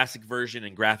version, a classic version,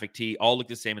 and graphic tee. All look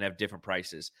the same and have different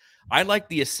prices. I like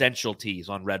the essential tees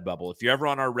on Redbubble. If you're ever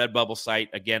on our Redbubble site,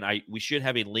 again, we should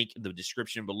have a link in the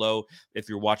description below if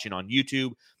you're watching on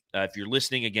YouTube. If you're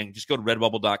listening, again, just go to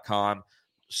redbubble.com,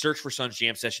 search for Suns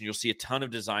Jam Session. You'll see a ton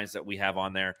of designs that we have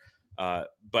on there.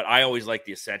 But I always like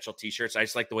the essential t-shirts. I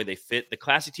just like the way they fit. The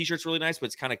classic t-shirt's really nice, but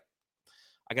it's kind of,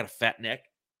 I got a fat neck.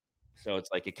 So it's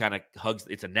like, it kind of hugs.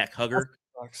 It's a neck hugger.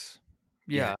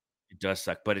 Yeah, it does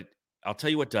suck. But I'll tell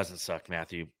you what doesn't suck,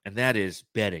 Matthew, and that is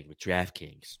betting with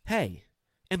DraftKings. Hey,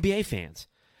 NBA fans,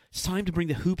 it's time to bring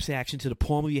the hoops action to the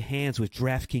palm of your hands with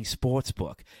DraftKings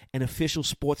Sportsbook, an official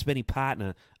sports betting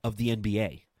partner of the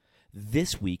NBA.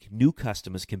 This week, new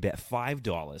customers can bet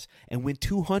 $5 and win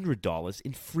 $200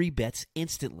 in free bets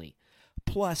instantly.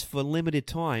 Plus, for a limited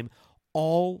time,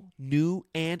 all new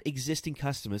and existing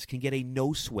customers can get a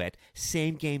no-sweat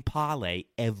same-game parlay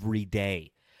every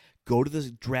day. Go to the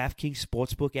DraftKings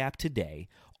Sportsbook app today,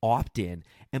 opt in,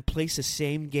 and place a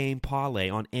same-game parlay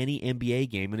on any NBA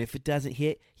game, and if it doesn't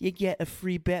hit, you get a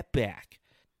free bet back.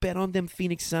 Bet on them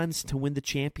Phoenix Suns to win the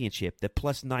championship. They're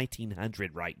plus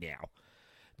 1,900 right now.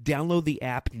 Download the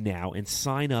app now and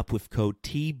sign up with code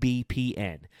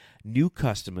TBPN. New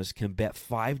customers can bet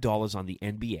 $5 on the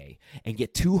NBA and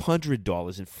get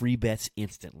 $200 in free bets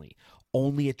instantly.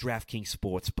 Only at DraftKings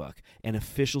Sportsbook, an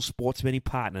official sports betting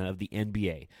partner of the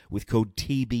NBA, with code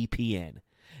TBPN.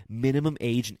 Minimum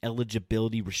age and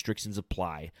eligibility restrictions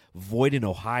apply. Void in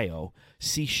Ohio.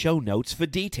 See show notes for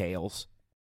details.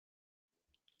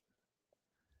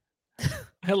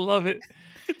 I love it.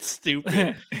 It's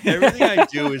stupid. Everything I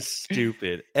do is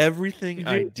stupid. Everything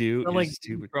I do is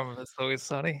stupid. From It's Always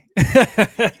Sunny.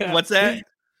 What's that?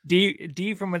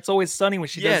 D from It's Always Sunny when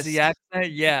she does the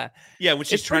accent. Yeah. Yeah, when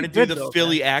she's trying to do the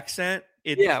Philly accent.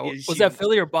 Was that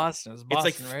Philly or Boston? It was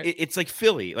Boston, right? It's like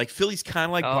Philly. Like Philly's kind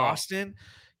of like Boston,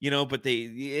 but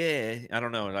I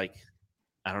don't know. Like,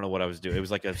 I don't know what I was doing. It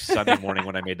was like a Sunday morning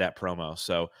when I made that promo.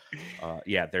 So,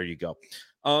 there you go.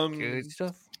 Good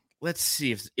stuff. Let's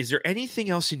see. Is there anything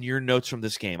else in your notes from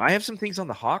this game? I have some things on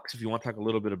the Hawks. If you want to talk a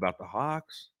little bit about the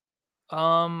Hawks.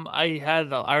 I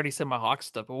already said my Hawks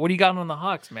stuff, but what do you got on the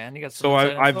Hawks, man? You got so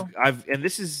I've and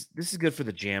this is good for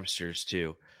the Jamsters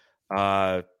too.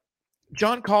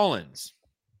 John Collins.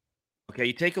 Okay,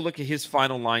 you take a look at his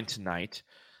final line tonight.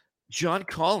 John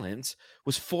Collins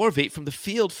was 4 of 8 from the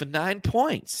field for 9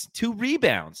 points, 2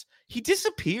 rebounds. He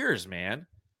disappears, man.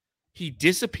 He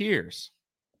disappears.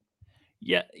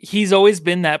 Yeah, he's always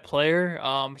been that player.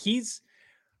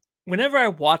 Whenever I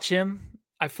watch him,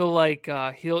 I feel like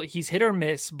he's hit or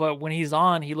miss, but when he's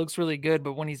on, he looks really good.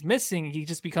 But when he's missing, he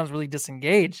just becomes really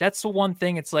disengaged. That's the one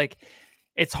thing. It's like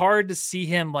it's hard to see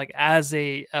him like as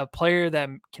a player that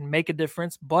can make a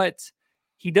difference, but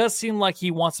he does seem like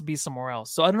he wants to be somewhere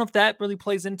else. So I don't know if that really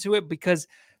plays into it, because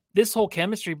this whole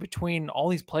chemistry between all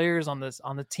these players on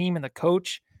the team and the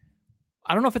coach,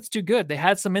 I don't know if it's too good. They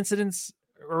had some incidents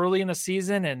early in the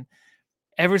season, and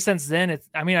ever since then,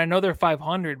 I know they're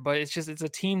 500, but it's a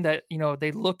team that,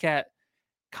 they look at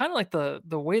kind of like the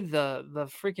way the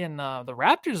freaking the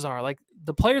Raptors are. Like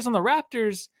the players on the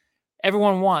Raptors,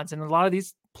 everyone wants, and a lot of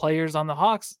these players on the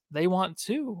Hawks, they want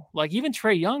too. Like even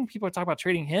Trae Young, people are talking about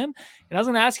trading him. And I was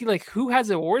going to ask you, like, who has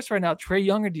it worse right now, Trae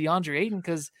Young or DeAndre Ayton?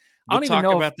 Because I don't even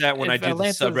know about that when I do the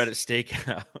subreddit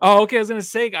stakeout. Oh, okay. I was going to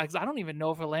say, because I don't even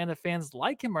know if Atlanta fans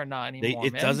like him or not anymore.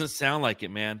 It doesn't sound like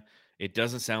it, man. It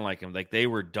doesn't sound like him. Like they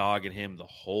were dogging him the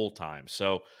whole time.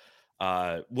 So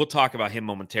we'll talk about him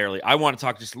momentarily. I want to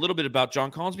talk just a little bit about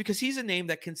John Collins, because he's a name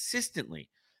that consistently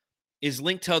is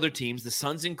linked to other teams, the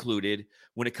Suns included,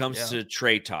 when it comes to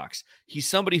trade talks. He's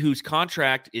somebody whose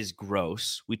contract is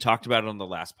gross. We talked about it on the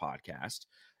last podcast.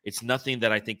 It's nothing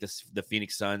that I think the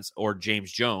Phoenix Suns or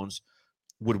James Jones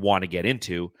would want to get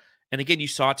into. And again, you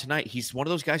saw it tonight. He's one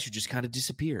of those guys who just kind of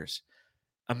disappears.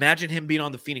 Imagine him being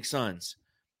on the Phoenix Suns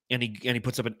and he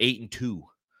puts up an 8-2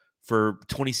 for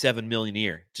 $27 million a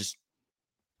year. Just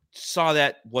saw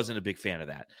that, wasn't a big fan of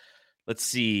that. Let's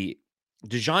see.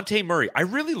 DeJounte Murray. I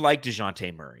really like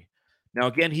DeJounte Murray. Now,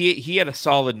 again, he had a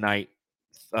solid night.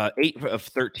 8 of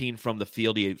 13 from the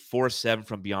field. He had 4 of 7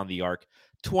 from beyond the arc.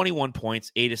 21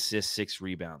 points, 8 assists, 6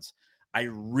 rebounds. I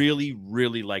really,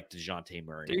 really like DeJounte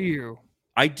Murray. Do you?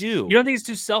 I do. You don't think he's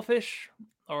too selfish?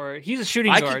 Or he's a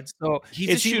shooting guard. So he's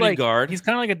a shooting guard. He's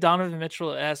kind of like a Donovan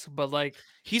Mitchell-esque, but like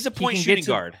he's a point shooting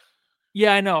guard.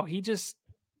 Yeah, I know.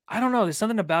 I don't know. There's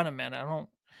something about him, man. I don't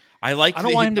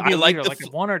want him to be a leader, like a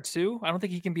 1 or 2. I don't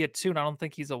think he can be a 2, and I don't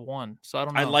think he's a 1. So I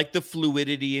don't know. I like the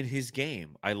fluidity in his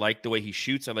game. I like the way he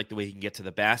shoots. I like the way he can get to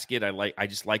the basket. I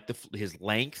just like his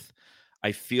length.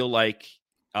 I feel like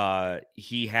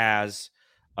he has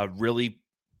a really,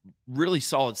 really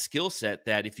solid skill set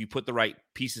that if you put the right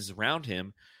pieces around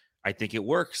him, I think it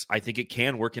works. I think it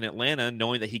can work in Atlanta,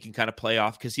 knowing that he can kind of play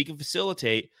off because he can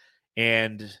facilitate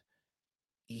and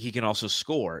he can also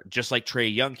score, just like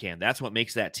Trae Young can. That's what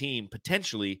makes that team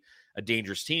potentially a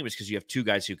dangerous team, is because you have 2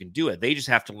 guys who can do it. They just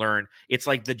have to learn. It's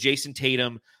like the Jason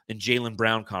Tatum and Jaylen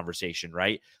Brown conversation,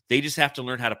 right? They just have to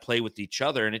learn how to play with each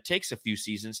other, and it takes a few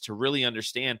seasons to really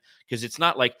understand, because it's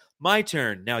not like my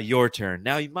turn, now your turn,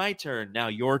 now my turn, now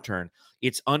your turn.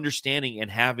 It's understanding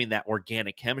and having that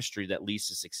organic chemistry that leads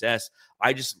to success.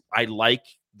 I like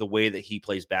the way that he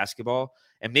plays basketball.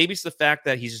 And maybe it's the fact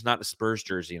that he's just not in a Spurs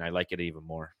jersey, and I like it even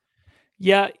more.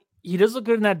 Yeah, he does look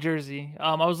good in that jersey.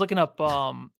 I was looking up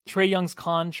Trae Young's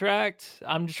contract.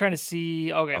 I'm just trying to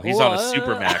see. Okay, he's on a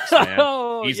supermax,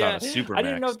 man. He's on a supermax. I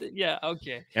didn't know. Yeah,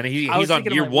 okay. And he's on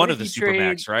year 1 of the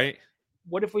supermax, right?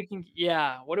 What if we can?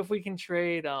 Yeah. What if we can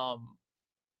trade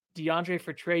DeAndre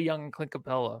for Trae Young and Clint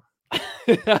Capella? I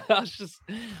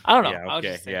don't know. Yeah,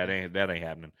 okay. Yeah, that ain't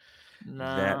happening.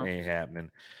 No, that ain't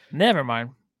happening. Never mind.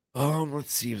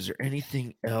 Let's see. Is there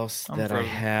anything else that I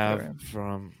have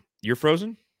from? You're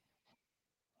frozen?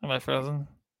 Am I frozen?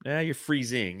 Yeah, you're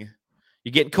freezing.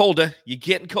 You're getting colder.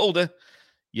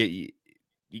 Yeah,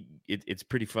 it's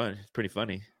pretty fun. It's pretty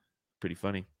funny.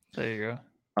 There you go.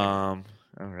 All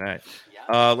right.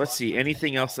 Let's see.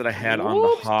 Anything else that I had on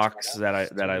the Hawks that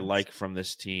I like from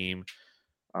this team?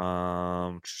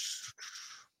 That's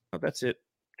it.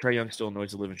 Trae Young still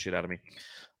annoys the living shit out of me.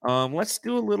 Let's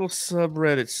do a little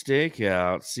subreddit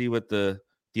stakeout. See what the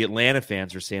Atlanta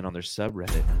fans are saying on their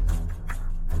subreddit.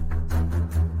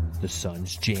 The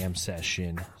Suns Jam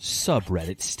Session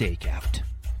subreddit stakeout.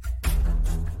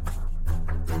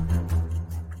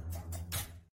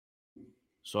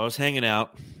 So I was hanging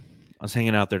out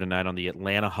there tonight on the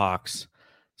Atlanta Hawks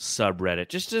subreddit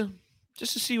just to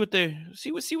see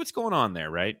what's going on there,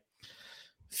 right?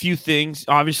 Few things.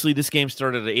 Obviously, this game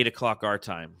started at 8:00 our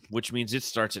time, which means it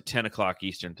starts at 10:00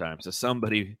 Eastern time. So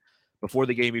somebody, before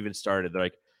the game even started, they're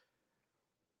like,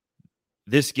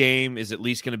 this game is at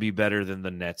least going to be better than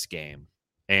the Nets game.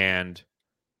 And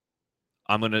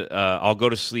I'll go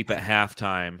to sleep at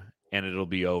halftime and it'll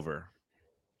be over.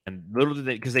 And little did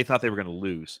they, because they thought they were going to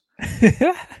lose.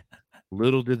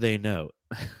 Little did they know.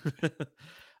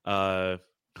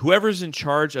 Whoever's in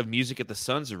charge of music at the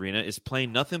Suns Arena is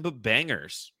playing nothing but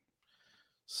bangers.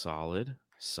 Solid.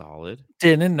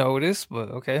 Didn't notice, but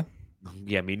okay.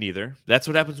 Yeah, me neither. That's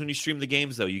what happens when you stream the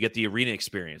games, though. You get the arena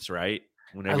experience, right?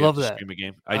 Whenever I love you that. Stream a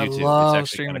game. I do too. Love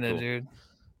it's streaming cool. it, dude.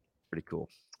 Pretty cool.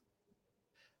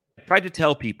 I tried to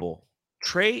tell people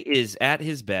Trae is at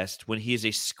his best when he is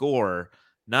a scorer,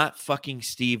 not fucking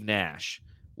Steve Nash,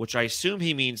 which I assume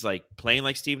he means like playing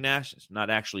like Steve Nash. It's not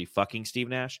actually fucking Steve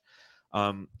Nash.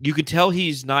 You can tell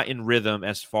he's not in rhythm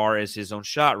as far as his own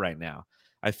shot right now.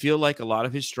 I feel like a lot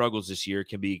of his struggles this year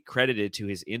can be credited to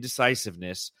his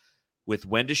indecisiveness with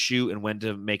when to shoot and when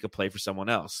to make a play for someone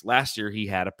else. Last year, he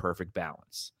had a perfect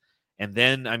balance. And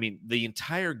then, I mean, the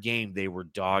entire game, they were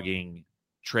dogging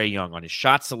Trae Young on his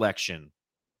shot selection,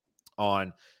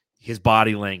 on his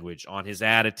body language, on his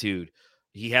attitude.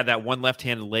 He had that one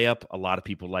left-handed layup. A lot of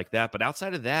people like that. But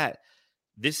outside of that,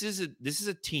 this is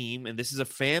a team and this is a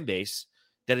fan base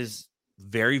that is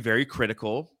very, very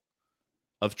critical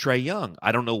of Trae Young.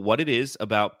 I don't know what it is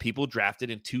about people drafted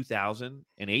in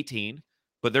 2018,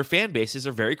 but their fan bases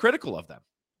are very critical of them.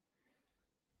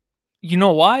 You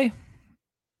know why?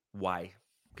 Why?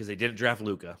 Because they didn't draft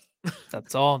Luka.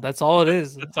 That's all it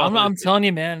is. I'm telling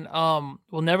you, man.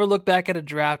 We'll never look back at a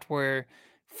draft where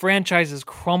franchises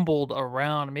crumbled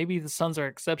around. Maybe the Suns are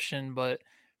an exception, but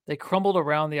they crumbled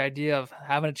around the idea of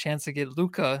having a chance to get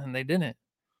Luka, and they didn't.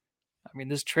 I mean,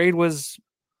 this trade was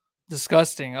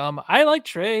disgusting. I like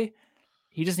Trae.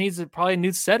 he just needs probably a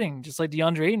new setting, just like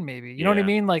DeAndre Ayton, maybe. You know what I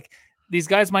mean? Like these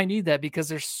guys might need that because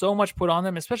there's so much put on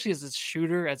them, especially as a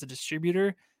shooter, as a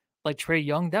distributor, like Trae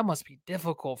Young. That must be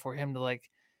difficult for him to like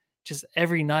just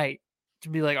every night to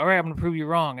be like, all right, I'm going to prove you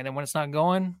wrong. And then when it's not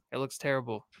going, it looks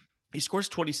terrible. He scores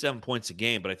 27 points a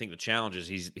game, but I think the challenge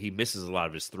is he misses a lot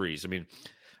of his threes. I mean,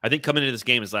 I think coming into this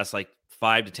game, his last like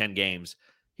 5 to 10 games,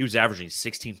 he was averaging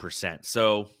 16%.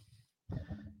 So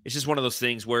it's just one of those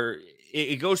things where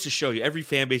it goes to show you every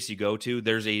fan base you go to,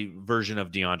 there's a version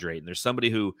of DeAndre Ayton. There's somebody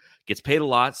who gets paid a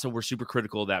lot, so we're super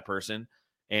critical of that person.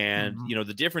 And, you know,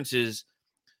 the difference is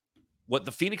what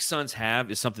the Phoenix Suns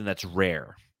have is something that's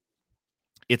rare.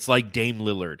 It's like Dame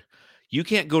Lillard. You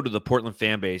can't go to the Portland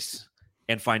fan base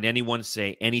and find anyone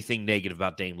say anything negative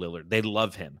about Dame Lillard. They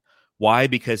love him. Why?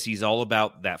 Because he's all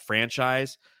about that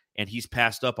franchise, and he's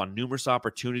passed up on numerous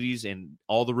opportunities, and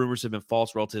all the rumors have been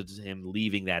false relative to him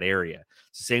leaving that area.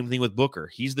 It's the same thing with Booker.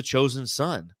 He's the chosen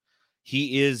son.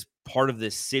 He is part of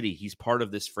this city. He's part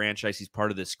of this franchise. He's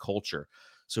part of this culture.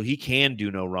 So he can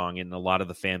do no wrong in a lot of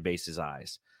the fan base's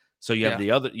eyes. So you have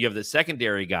the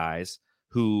secondary guys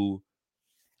who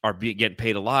are getting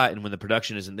paid a lot, and when the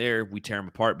production isn't there, we tear them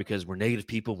apart because we're negative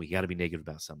people. We got to be negative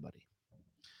about somebody.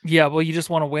 Yeah, well, you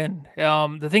just want to win.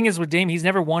 The thing is with Dame, he's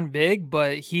never won big,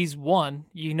 but he's won.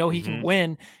 You know he can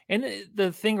win. And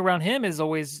the thing around him is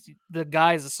always the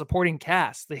guys, the supporting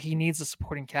cast, that he needs a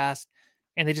supporting cast,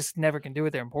 and they just never can do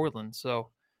it there in Portland. So,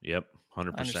 yep,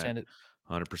 100%. I understand it.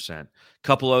 100%.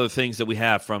 Couple other things that we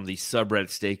have from the subreddit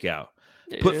stakeout.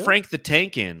 Put Frank the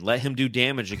Tank in. Let him do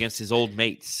damage against his old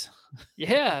mates.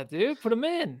 Yeah, dude, put him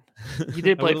in. He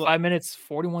did play 5 minutes,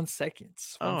 41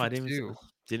 seconds. Oh, I didn't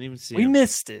even see We him.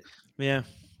 missed it. Yeah,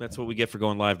 that's what we get for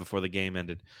going live before the game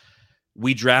ended.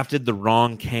 We drafted the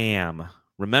wrong Cam.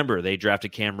 Remember, they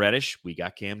drafted Cam Reddish. We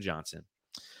got Cam Johnson.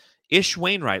 Ish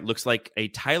Wainwright looks like a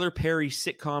Tyler Perry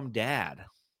sitcom dad.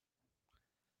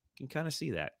 You can kind of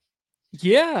see that.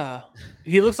 Yeah,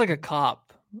 he looks like a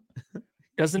cop,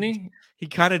 doesn't he? He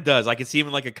kind of does. I can see him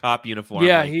in like a cop uniform.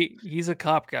 Yeah, like, he's a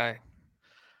cop guy.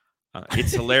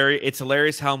 It's hilarious. It's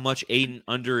hilarious how much Aiden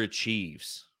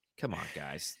underachieves. Come on,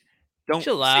 guys. Don't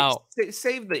chill out.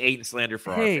 Save the Aiden slander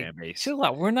for our fan base. Chill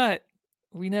out.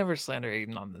 We never slander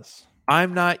Aiden on this.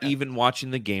 I'm not even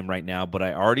watching the game right now, but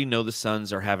I already know the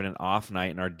Suns are having an off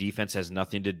night, and our defense has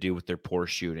nothing to do with their poor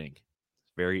shooting.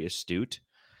 Very astute.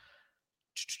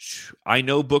 I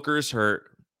know Booker's hurt,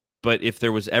 but if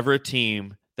there was ever a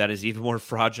team that is even more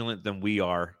fraudulent than we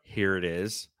are, here it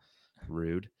is.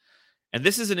 Rude. And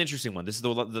this is an interesting one. This is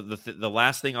the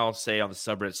last thing I'll say on the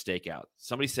subreddit stakeout.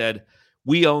 Somebody said,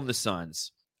 we own the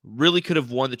Suns. Really could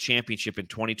have won the championship in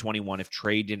 2021 if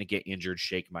Trae didn't get injured.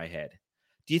 Shake my head.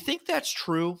 Do you think that's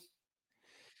true?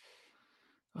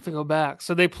 I have to go back.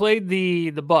 So they played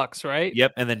the Bucks, right?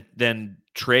 Yep. And then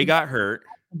Trae got hurt.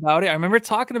 About it. I remember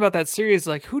talking about that series,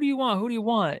 like, who do you want? Who do you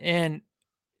want? And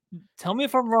tell me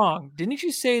if I'm wrong. Didn't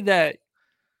you say that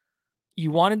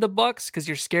you wanted the Bucks because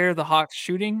you're scared of the Hawks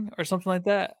shooting or something like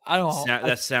that? I don't know.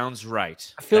 That sounds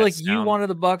right. I feel you wanted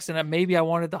the Bucks and maybe I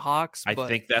wanted the Hawks. I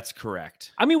think that's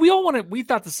correct. I mean, we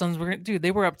thought the Suns were going to, dude,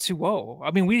 they were up 2-0.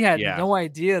 I mean, we had no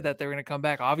idea that they were going to come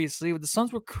back. Obviously, the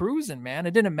Suns were cruising, man.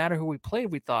 It didn't matter who we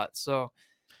played, we thought. So,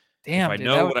 damn, if I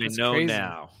know what I know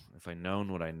now, if I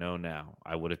known what I know now,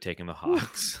 I would have taken the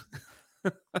Hawks.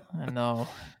 I know.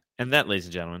 And that, ladies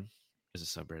and gentlemen, is a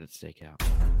subreddit stakeout.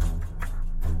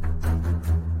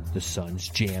 The Suns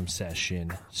Jam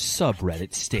Session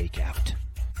subreddit stakeout.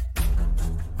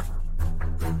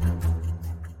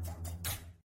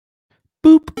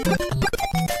 Boop.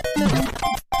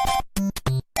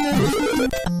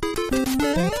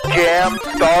 Jam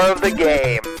star of the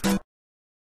game.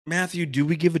 Matthew, do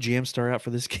we give a jam star out for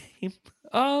this game?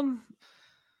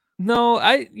 No,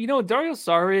 Dario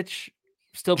Saric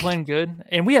still playing good,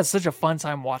 and we had such a fun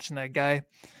time watching that guy.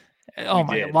 Oh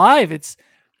my God, live, it's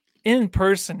in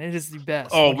person. It is the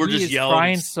best. Oh, we're just yelling,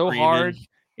 trying so screaming. hard,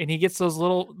 and he gets those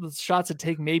little shots that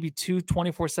take maybe 2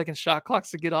 24-second shot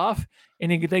clocks to get off,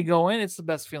 and they go in. It's the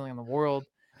best feeling in the world.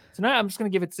 Tonight, I'm just going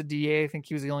to give it to DA. I think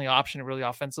he was the only option really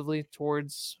offensively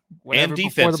towards whatever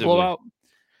before the blowout.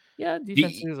 Yeah,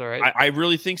 defense is all right. I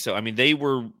really think so. I mean, they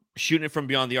were shooting it from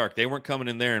beyond the arc. They weren't coming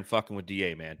in there and fucking with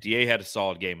DA, man. DA had a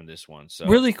solid game in this one. So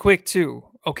really quick too.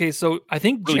 Okay, so I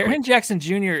think Jaren Jackson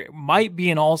Jr. might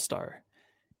be an all-star.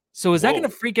 So is that going to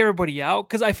freak everybody out?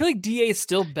 Because I feel like DA is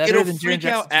still better than Jaren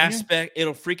Jackson Jr.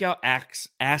 It'll freak out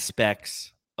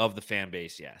aspects of the fan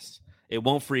base. Yes, it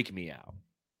won't freak me out.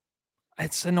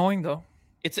 It's annoying though.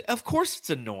 Of course it's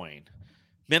annoying.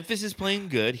 Memphis is playing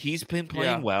good. He's been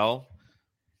playing well.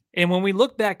 And when we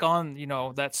look back on,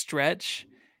 that stretch,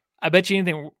 I bet you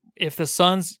anything, if the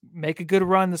Suns make a good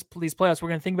run these playoffs, we're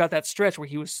going to think about that stretch where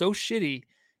he was so shitty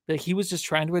that he was just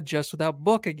trying to adjust without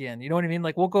Book again. You know what I mean?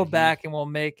 Like we'll go back and we'll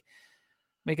make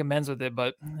amends with it.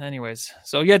 But anyways,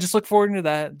 so yeah, just look forward to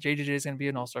that. JJJ is going to be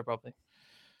an all-star probably.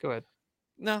 Go ahead.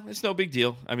 No, it's no big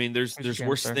deal. I mean, there's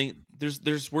worse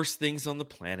things on the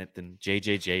planet than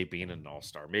JJJ being an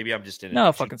all-star. Maybe I'm just in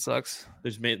it fucking sucks.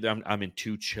 I'm in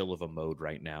too chill of a mode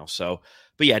right now. So,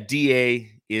 but yeah,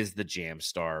 DA is the jam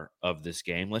star of this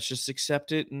game. Let's just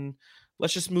accept it and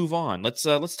let's just move on. Let's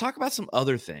talk about some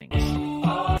other things.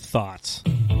 Thoughts.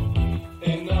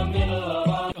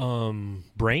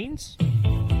 Brains.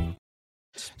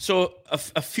 So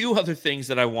a few other things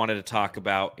that I wanted to talk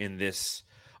about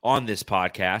on this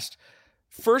podcast.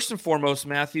 First and foremost,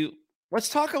 Matthew, let's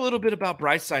talk a little bit about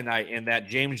Brightside Night and that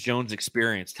James Jones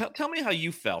experience. Tell me how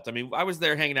you felt. I mean, I was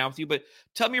there hanging out with you, but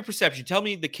tell me your perception. Tell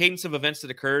me the cadence of events that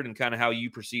occurred and kind of how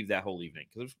you perceived that whole evening.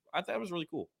 Because I thought it was really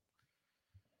cool.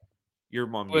 Your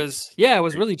mom it was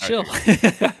really chill.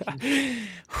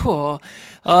 Cool.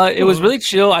 It was really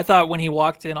chill. I thought when he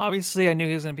walked in, obviously I knew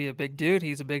he was going to be a big dude.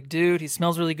 He's a big dude. He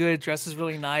smells really good. Dresses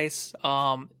really nice.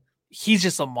 He's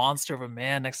just a monster of a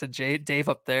man next to Dave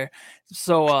up there.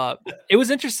 So it was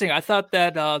interesting. I thought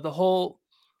that the whole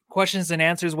questions and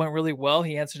answers went really well.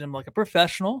 He answered them like a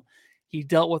professional. He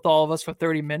dealt with all of us for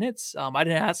 30 minutes. I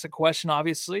didn't ask a question,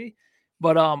 obviously,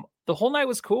 but the whole night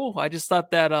was cool. I just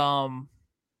thought that,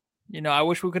 I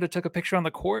wish we could have took a picture on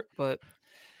the court, but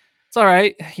it's all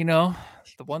right.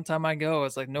 The one time I go,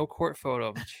 it's like no court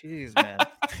photo. Jeez, man.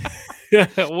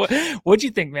 What'd you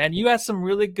think, man? You asked some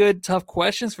really good, tough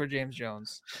questions for James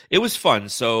Jones. It was fun.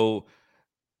 So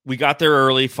we got there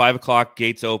early, 5:00,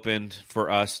 gates opened for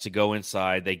us to go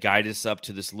inside. They guided us up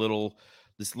to this little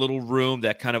room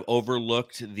that kind of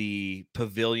overlooked the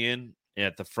pavilion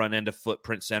at the front end of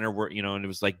Footprint Center, where, and it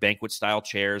was like banquet style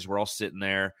chairs. We're all sitting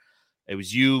there. It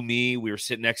was you, me. We were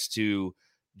sitting next to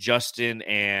Justin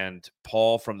and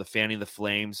Paul from the Fanning the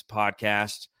Flames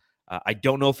podcast. I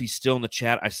don't know if he's still in the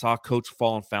chat. I saw Coach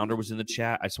Fallen Founder was in the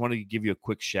chat. I just wanted to give you a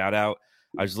quick shout out.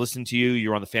 I was listening to you.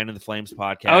 You're on the Fanning the Flames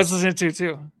podcast. I was listening to it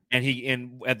too.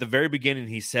 And at the very beginning,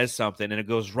 he says something, and it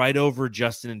goes right over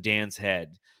Justin and Dan's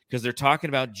head because they're talking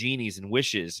about genies and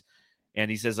wishes. And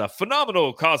he says, a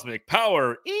phenomenal cosmic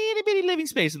power, itty bitty living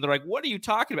space. And they're like, what are you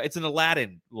talking about? It's an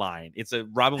Aladdin line. It's a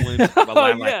Robin Williams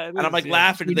line. And I'm like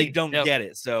laughing and they don't get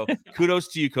it. So kudos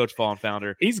to you, Coach Fallen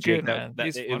Founder. He's good, man.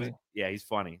 He's funny. He's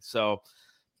funny. So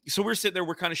we're sitting there.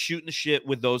 We're kind of shooting the shit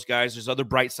with those guys. There's other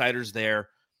Brightsiders there.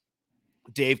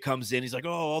 Dave comes in. He's like,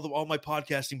 all my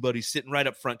podcasting buddies sitting right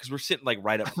up front because we're sitting like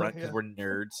right up front because we're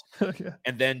nerds.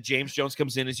 And then James Jones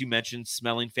comes in, as you mentioned,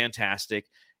 smelling fantastic.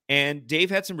 And Dave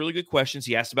had some really good questions.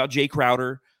 He asked about Jay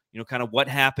Crowder, kind of what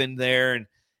happened there. And,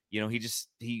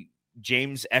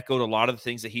 James echoed a lot of the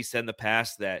things that he said in the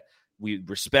past, that we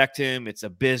respect him. It's a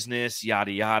business,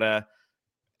 yada, yada.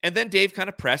 And then Dave kind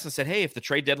of pressed and said, hey, if the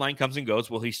trade deadline comes and goes,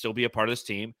 will he still be a part of this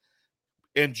team?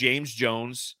 And James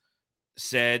Jones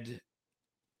said,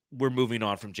 we're moving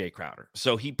on from Jay Crowder.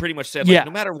 So he pretty much said,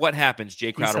 no matter what happens,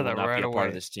 Jay Crowder will not be a part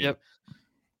of this team. Yep.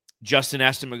 Justin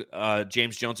asked him,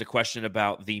 James Jones, a question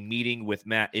about the meeting with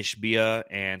Matt Ishbia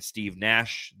and Steve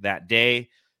Nash that day.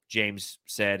 James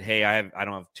said, hey, I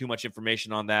don't have too much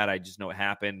information on that. I just know it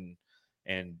happened.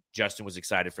 And Justin was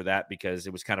excited for that because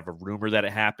it was kind of a rumor that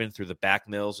it happened through the back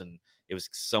mills, and it was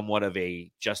somewhat of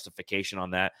a justification on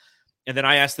that. And then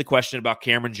I asked the question about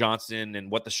Cameron Johnson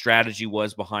and what the strategy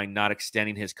was behind not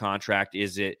extending his contract.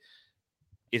 Is it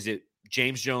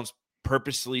James Jones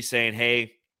purposely saying,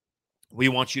 hey, we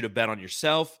want you to bet on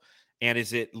yourself? And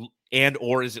is it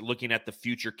looking at the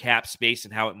future cap space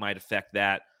and how it might affect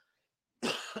that?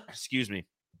 Excuse me.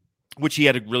 Which he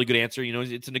had a really good answer.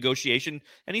 It's a negotiation.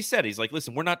 And he said, he's like,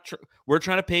 listen, we're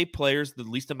trying to pay players the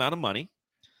least amount of money,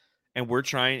 and they're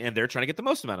trying to get the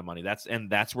most amount of money.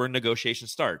 That's where negotiation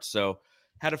starts. So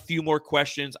had a few more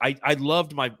questions. I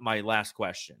loved my last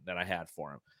question that I had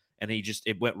for him. And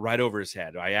it went right over his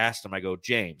head. I asked him, I go,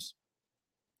 James,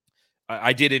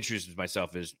 I did introduce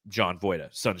myself as John Voida,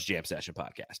 Suns Jam Session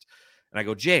podcast. And I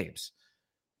go, James,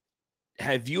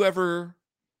 have you ever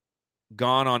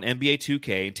gone on NBA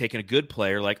 2K and taken a good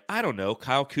player like, I don't know,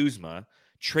 Kyle Kuzma,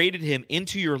 traded him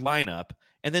into your lineup,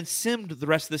 and then simmed the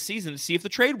rest of the season to see if the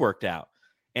trade worked out?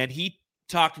 And he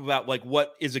talked about like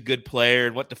what is a good player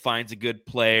and what defines a good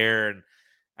player. And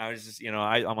I was just,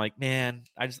 I'm like, man,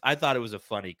 I thought it was a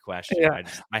funny question. Yeah.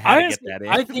 I had to get that in.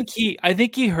 I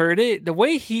think he heard it. The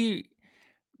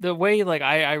way like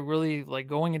I really like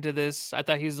going into this, I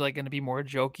thought he was like going to be more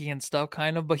jokey and stuff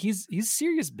kind of, but he's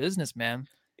serious business, man.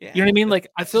 Yeah, you know what I mean? Like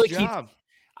I feel like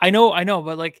I know,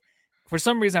 but like For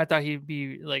some reason, I thought he'd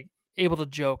be like able to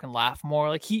joke and laugh more.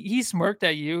 Like he smirked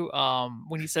at you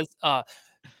when he says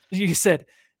you said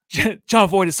John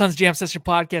Voight, his Suns Jam Session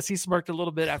podcast. He smirked a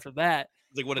little bit after that.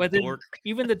 Like what a dork.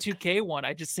 Even the 2K one,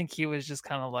 I just think he was just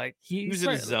kind of like he was in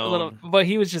his zone. But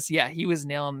he was just he was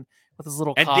nailing with his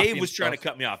little. And Dave was trying to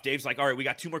cut me off. Dave's like, "All right, we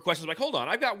got 2 more questions." I'm like, hold on,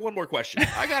 I've got 1 more question.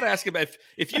 I gotta ask about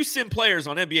if you sim players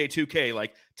on NBA 2K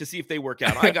like to see if they work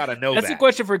out. I gotta know That's that. a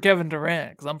question for Kevin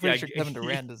Durant because I'm pretty sure Kevin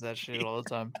Durant does that shit all the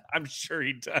time. I'm sure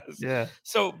he does. Yeah.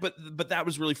 So, but that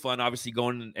was really fun. Obviously,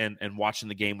 going and watching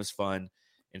the game was fun,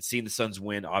 and seeing the Suns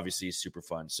win obviously is super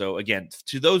fun. So, again,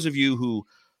 to those of you who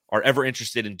are ever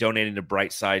interested in donating to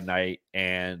Brightside Night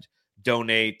and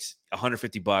donate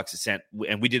 $150,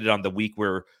 and we did it on the week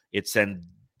where it sent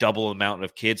double amount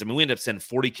of kids. I mean, we ended up sending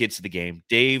 40 kids to the game.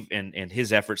 Dave and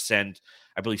his efforts send,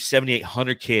 I believe,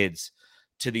 7,800 kids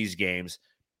to these games.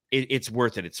 It's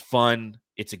worth it. It's fun.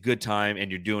 It's a good time, and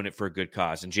you're doing it for a good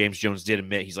cause. And James Jones did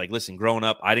admit, he's like, listen, growing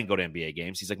up, I didn't go to NBA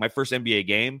games. He's like, my first NBA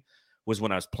game was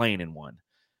when I was playing in one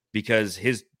because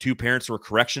his 2 parents were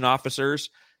correction officers.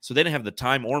 So they didn't have the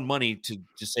time or money to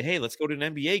just say, hey, let's go to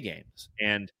an NBA games.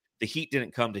 And the Heat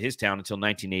didn't come to his town until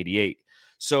 1988.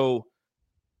 So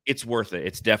it's worth it.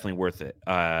 It's definitely worth it.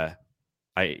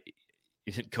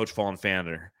 Coach Fallen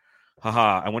Fander.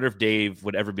 I wonder if Dave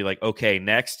would ever be like, okay,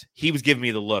 next. He was giving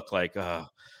me the look like,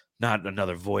 not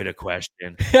another Voida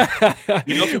question.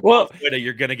 Well, Voida,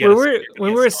 you're gonna get when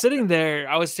we were sitting there,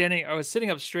 I was sitting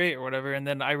up straight or whatever, and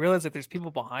then I realized that there's people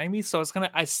behind me, so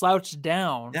I slouched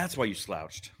down. That's why you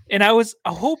slouched. And I was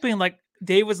hoping like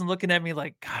Dave wasn't looking at me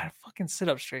like, God, fucking sit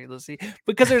up straight, Lucy,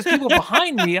 because there's people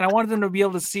behind me, and I wanted them to be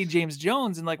able to see James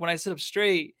Jones. And like when I sit up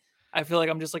straight, I feel like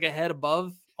I'm just like a head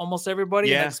above almost everybody.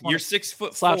 Yeah, you're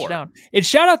 6'4". Slouch down. And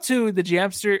shout out to the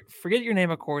Jamster, forget your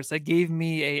name, of course, that gave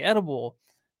me a edible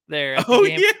there. Oh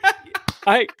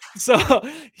yeah. So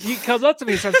he comes up to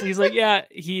me, he's like,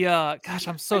 yeah, gosh,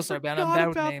 I'm so sorry, man. I'm bad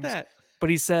with names. That. But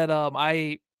he said,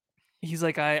 he's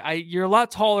like, you're a lot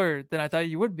taller than I thought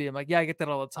you would be. I'm like, yeah, I get that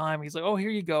all the time. He's like, oh, here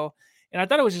you go. And I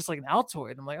thought it was just like an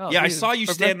Altoid. I'm like, oh, yeah, dude. I saw you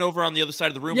standing over on the other side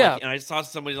of the room. Yeah. Like, and I saw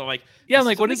somebody. I'm like, yeah, I'm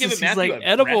like, what is this? He's like,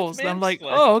 edibles. And I'm like,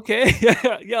 oh, okay.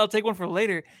 Yeah, I'll take one for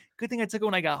later. Good thing I took it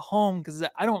when I got home because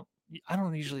I don't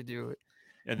usually do it.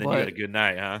 And then you had a good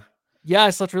night, huh? Yeah,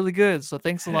 I slept really good. So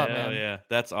thanks a lot, man. Yeah,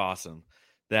 that's awesome.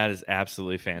 That is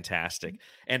absolutely fantastic.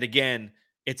 And again,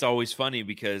 it's always funny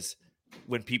because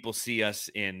when people see us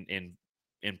in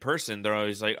person, they're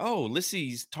always like, "Oh,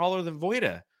 Lissy's taller than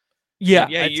Voida." Yeah,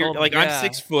 you're like, I'm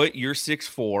 6 foot, you're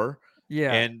 6'4".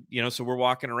 Yeah, and so we're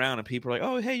walking around, and people are like,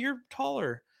 "Oh, hey, you're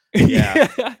taller."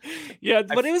 Yeah, yeah.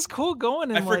 But it was cool going.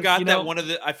 And I forgot that one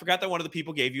of the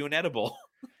people gave you an edible.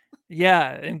 Yeah,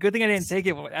 and good thing I didn't take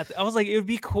it. I was like, it would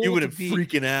be cool. You would have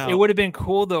freaking out. It would have been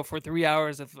cool though for 3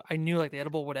 hours if I knew like the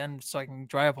edible would end, so I can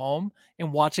drive home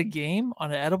and watch a game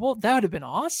on an edible. That would have been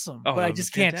awesome. Oh, but I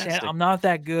just can't. I'm not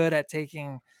that good at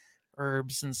taking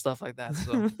herbs and stuff like that.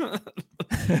 So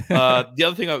the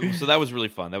other thing, so that was really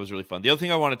fun. The other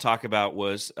thing I want to talk about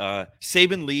was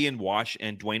Saben Lee and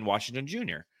Dwayne Washington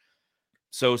Jr.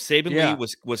 So Saben Lee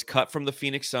was cut from the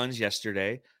Phoenix Suns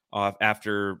yesterday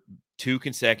after 2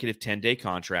 consecutive 10-day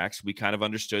contracts. We kind of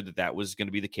understood that was going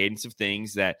to be the cadence of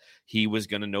things, that he was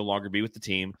going to no longer be with the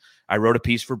team. I wrote a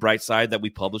piece for Brightside that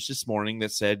we published this morning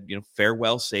that said,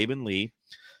 farewell Saben Lee.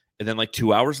 And then like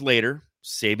 2 hours later,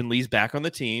 Saben Lee's back on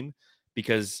the team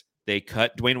because they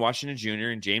cut Dwayne Washington Jr.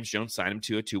 and James Jones signed him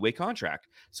to a 2-way contract.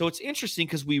 So it's interesting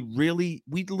because we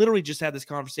literally just had this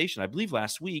conversation, I believe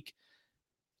last week.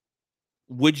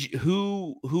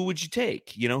 Who would you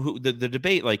take? The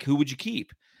debate, like, who would you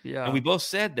keep? Yeah. And we both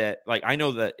said that, like, I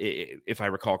know that if I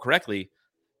recall correctly,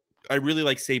 I really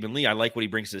like Saben Lee. I like what he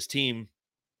brings to this team,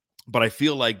 but I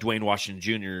feel like Dwayne Washington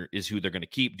Jr. is who they're going to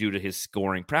keep due to his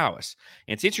scoring prowess.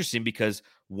 And it's interesting because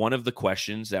one of the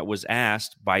questions that was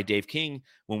asked by Dave King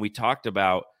when we talked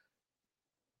about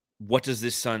what does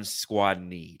this Suns squad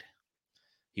need?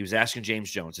 He was asking James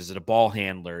Jones, is it a ball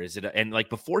handler? And like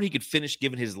before he could finish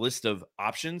giving his list of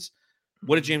options,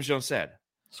 what did James Jones said?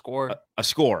 Score. A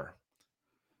scorer.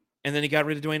 And then he got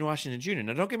rid of Dwayne Washington Jr.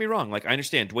 Now, don't get me wrong. Like, I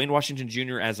understand Dwayne Washington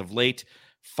Jr. as of late,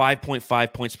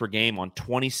 5.5 points per game on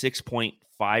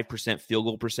 26.5% field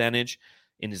goal percentage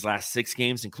in his last 6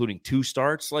 games, including 2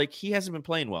 starts. Like, he hasn't been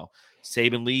playing well.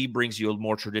 Saben Lee brings you a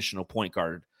more traditional point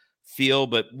guard feel.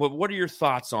 But what are your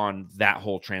thoughts on that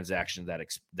whole transaction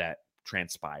that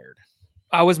transpired?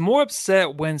 I was more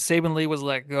upset when Saben Lee was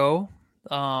let go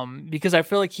because I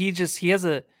feel like he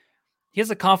has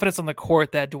a confidence on the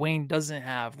court that Dwayne doesn't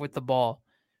have with the ball.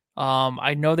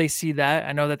 I know they see that.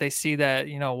 I know that they see that,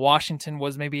 Washington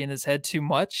was maybe in his head too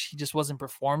much. He just wasn't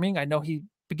performing. I know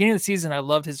beginning of the season, I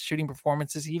loved his shooting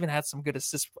performances. He even had some good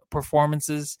assist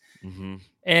performances. Mm-hmm.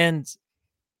 And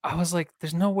I was like,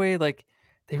 there's no way like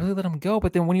they really let him go.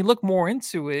 But then when you look more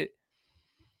into it,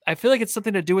 I feel like it's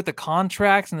something to do with the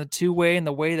contracts and the two-way and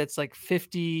the way that's like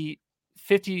 50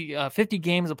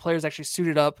 games the players actually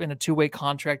suited up in a two-way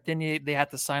contract. Then they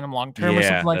have to sign them long-term or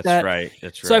something like that. That's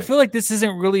right. So I feel like this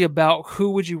isn't really about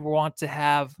who would you want to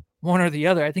have one or the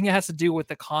other. I think it has to do with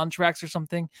the contracts or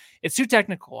something. It's too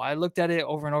technical. I looked at it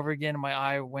over and over again and my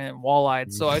eye went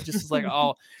wall-eyed. So I just was like,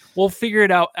 oh, we'll figure it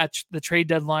out at the trade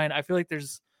deadline. I feel like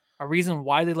there's a reason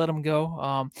why they let him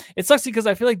go. It sucks because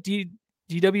I feel like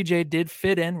DWJ did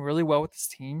fit in really well with this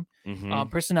team. Mm-hmm.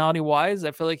 Personality-wise,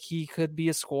 I feel like he could be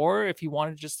a scorer if he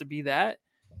wanted just to be that.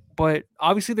 But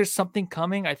obviously there's something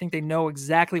coming. I think they know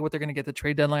exactly what they're going to get the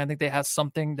trade deadline. I think they have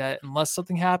something that unless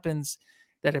something happens,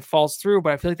 that it falls through.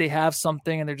 But I feel like they have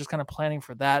something and they're just kind of planning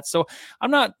for that. So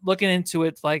I'm not looking into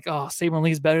it like, oh, Saben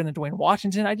Lee's better than Dwayne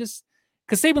Washington.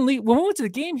 Because Saben Lee, when we went to the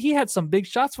game, he had some big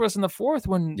shots for us in the fourth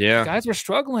when guys were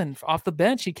struggling off the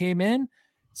bench. He came in.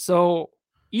 So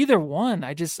either one.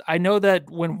 I know that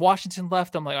when Washington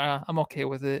left, I'm like, I'm okay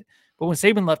with it. But when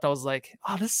Saben left, I was like,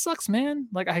 oh, this sucks, man.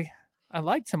 Like I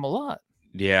liked him a lot.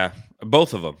 Yeah,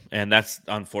 both of them. And that's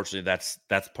unfortunately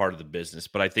that's part of the business.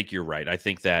 But I think you're right. I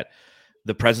think that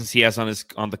the presence he has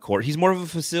on the court, he's more of a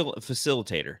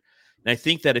facilitator. And I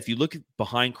think that if you look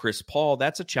behind Chris Paul,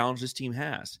 that's a challenge this team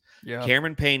has. Yeah.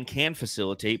 Cameron Payne can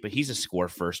facilitate, but he's a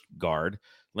score-first guard.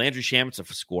 Landry Shamet's a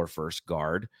score-first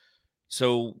guard.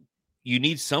 So you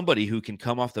need somebody who can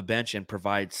come off the bench and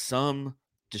provide some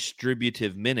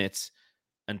distributive minutes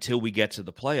until we get to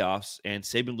the playoffs, and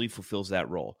Saben Lee fulfills that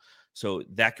role. So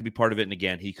that could be part of it. And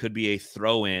again, he could be a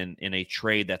throw-in in a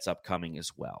trade that's upcoming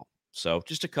as well. So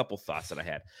just a couple thoughts that I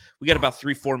had. We got about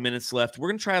 3-4 minutes left. We're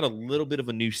going to try out a little bit of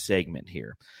a new segment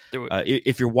here.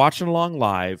 If you're watching along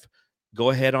live, go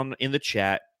ahead in the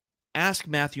chat. Ask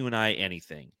Matthew and I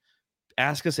anything.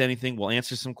 Ask us anything. We'll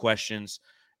answer some questions,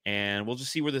 and we'll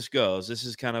just see where this goes. This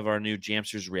is kind of our new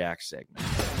Jamsters React segment.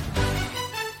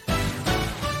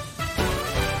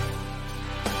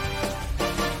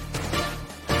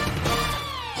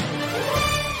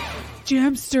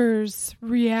 Jamsters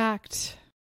React.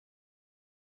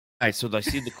 All right, so I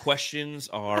see the questions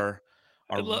are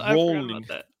rolling.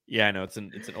 Yeah, I know it's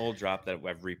an old drop that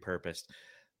I've repurposed.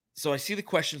 So I see the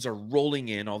questions are rolling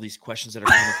in. All these questions that are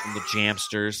coming from the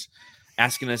Jamsters,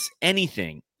 asking us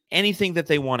anything that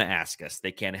they want to ask us.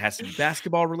 They can. It has to be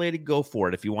basketball related. Go for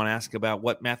it. If you want to ask about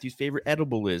what Matthew's favorite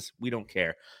edible is, we don't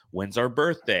care. When's our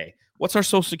birthday? What's our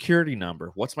social security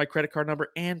number? What's my credit card number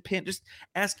and PIN? Just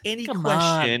ask any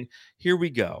question. Here we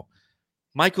go.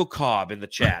 Michael Cobb in the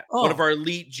chat, one of our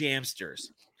elite Jamsters.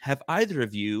 Have either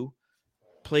of you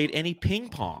played any ping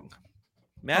pong?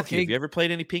 Matthew, have you ever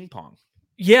played any ping pong?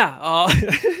 Yeah,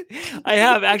 I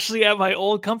have actually at my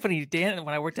old company, when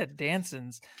I worked at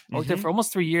Danson's. I worked there for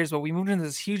almost 3 years, but we moved into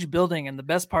this huge building, and the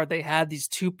best part, they had these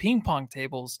 2 ping pong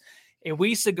tables. And we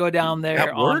used to go down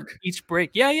there on each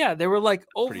break. Yeah. They were like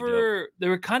they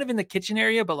were kind of in the kitchen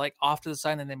area, but like off to the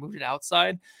side, and then they moved it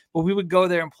outside. But we would go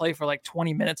there and play for like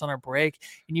 20 minutes on our break.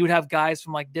 And you would have guys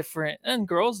from like and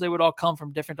girls, they would all come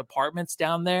from different departments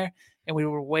down there. And we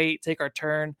would take our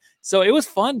turn. So it was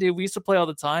fun, dude. We used to play all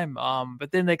the time.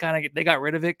 But then they got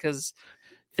rid of it because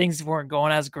things weren't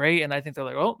going as great. And I think they're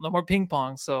like, oh, no more ping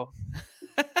pong. So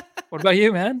what about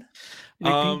you, man? You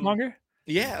like ping ponger?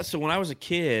 Yeah, so when I was a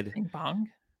kid, ping pong.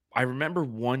 I remember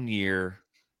one year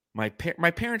my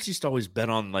parents used to always bet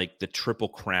on like the Triple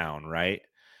Crown, right?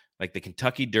 Like the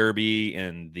Kentucky Derby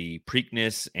and the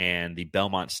Preakness and the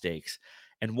Belmont Stakes.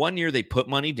 And one year they put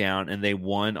money down and they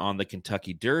won on the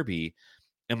Kentucky Derby.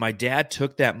 And my dad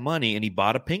took that money and he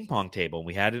bought a ping pong table. And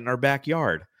we had it in our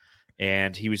backyard.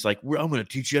 And he was like, I'm going to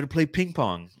teach you how to play ping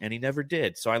pong. And he never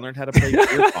did. So I learned how to play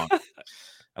beer pong.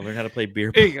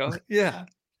 There you go. Yeah.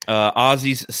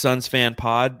 Ozzy's Suns fan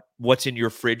pod. What's in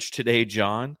your fridge today,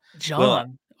 John?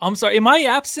 Well, I'm sorry. Am I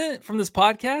absent from this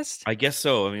podcast? I guess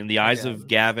so. I mean, in the eyes of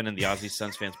Gavin and the Ozzy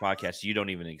Suns fans podcast, you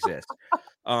don't even exist.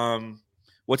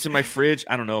 What's in my fridge?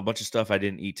 I don't know. A bunch of stuff I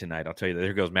didn't eat tonight. I'll tell you that.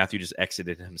 There goes. Matthew just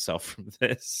exited himself from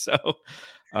this. So,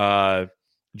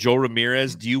 Joel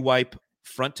Ramirez, do you wipe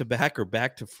front to back or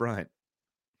back to front?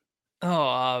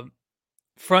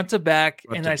 Front to back,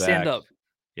 and I stand up.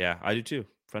 Yeah, I do too.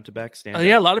 Front to back, stand up.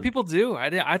 Yeah, a lot of people do. I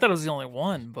thought I was the only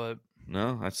one, but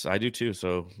no, I do too.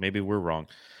 So maybe we're wrong.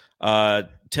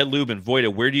 Ted Lubin,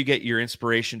 Voida, where do you get your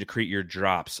inspiration to create your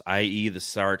drops, i.e. the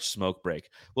Sarge smoke break?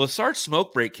 Well, the Sarge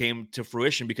smoke break came to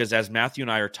fruition because as Matthew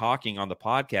and I are talking on the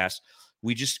podcast,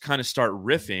 we just kind of start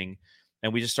riffing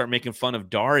and we just start making fun of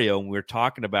Dario. And we're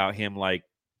talking about him like,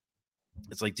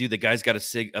 it's like, dude, the guy's got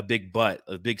a big butt,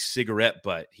 a big cigarette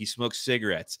butt. He smokes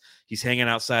cigarettes. He's hanging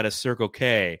outside of Circle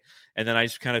K. And then I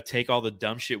just kind of take all the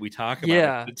dumb shit we talk about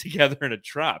and put it together in a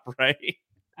drop, right?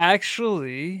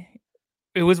 Actually,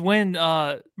 it was when,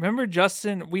 remember,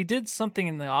 Justin, we did something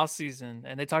in the off season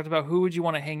and they talked about who would you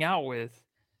want to hang out with.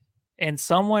 And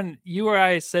someone, you or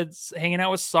I, said hanging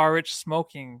out with Sarich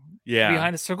smoking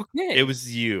behind a Circle K. It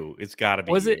was you. It's got to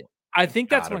be Was you. it? I think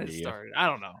that's when it started. I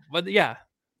don't know. But yeah.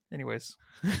 Anyways.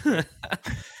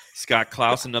 Scott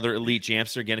Klaus, another Elite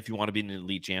Jamster. Again, if you want to be an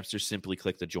Elite Jamster, simply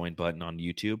click the join button on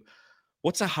YouTube.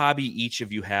 What's a hobby each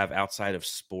of you have outside of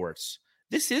sports?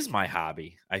 This is my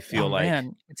hobby. I feel like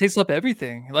man, it takes up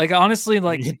everything. Like honestly,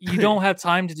 like you don't have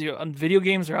time to do video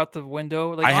games are out the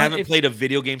window. Like I haven't played a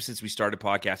video game since we started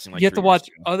podcasting. Like you have to watch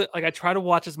other. Like I try to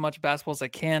watch as much basketball as I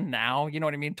can now. You know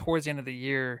what I mean? Towards the end of the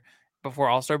year, before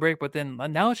All-Star break, but then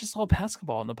now it's just all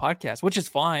basketball in the podcast, which is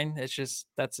fine. It's just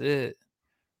that's it.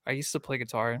 I used to play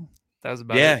guitar. That was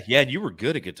about it. Yeah, and you were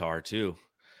good at guitar too.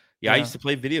 Yeah, I used to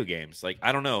play video games. Like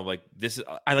I don't know, like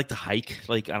I like to hike.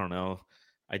 Like I don't know.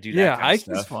 I do that. Yeah, kind of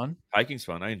hiking's stuff. fun. Hiking's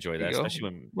fun. I enjoy that, especially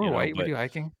when we're white. We do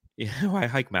hiking. Yeah, I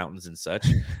hike mountains and such.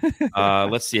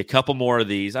 Let's see a couple more of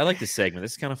these. I like this segment.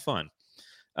 This is kind of fun.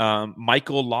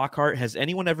 Michael Lockhart, has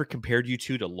anyone ever compared you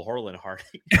two to Laurel and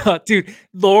Hardy? Dude,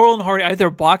 Laurel and Hardy, I have their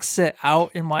box set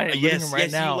out in my living room right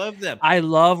now. You love them. I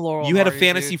love Laurel. You had and Hardy,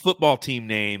 a fantasy football team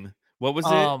name. What was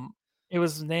it? It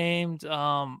was named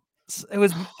it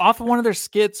was off of one of their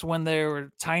skits when they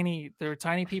were tiny. They were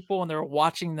tiny people and they were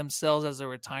watching themselves as they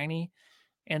were tiny.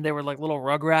 And they were like little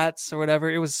rugrats or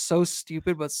whatever. It was so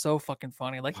stupid, but so fucking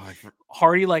funny. Like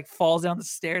Hardy like falls down the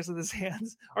stairs with his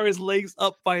hands or his legs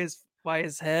up by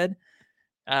his head.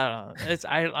 I don't know.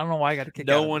 I don't know why I got to kick.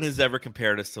 No one has ever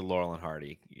compared us to Laurel and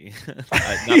Hardy. Not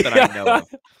that I know of.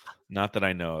 Not that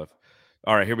I know of.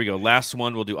 All right, here we go. Last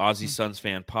one. We'll do Aussie Suns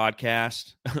fan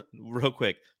podcast. Real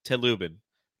quick. Ted Lubin.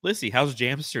 Lissy, how's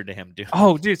Jamsterdam doing?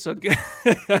 Oh, dude, so good.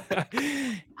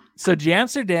 So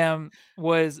Jamsterdam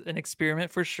was an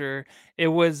experiment for sure. It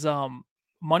was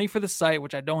money for the site,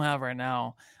 which I don't have right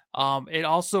now. It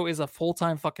also is a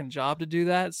full-time fucking job to do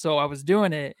that. So I was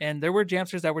doing it and there were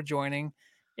Jamsters that were joining.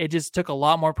 It just took a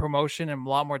lot more promotion and a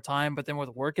lot more time. But then with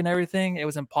work and everything, it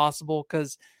was impossible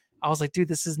because I was like, dude,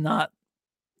 this is not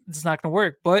going to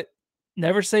work. But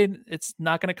never say it's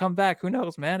not going to come back. Who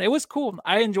knows, man? It was cool.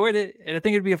 I enjoyed it. And I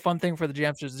think it'd be a fun thing for the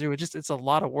Jamsters to do. It's a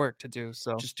lot of work to do.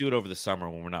 So just do it over the summer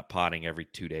when we're not potting every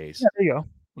 2 days. Yeah, there you go.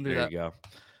 We'll do there that. You go.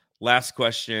 Last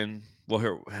question. Well,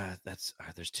 here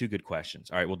there's two good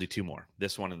questions. All right, we'll do two more.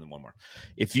 This one and then one more.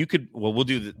 If you could, well, we'll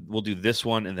do this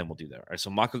one and then we'll do that. All right. So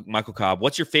Michael Cobb,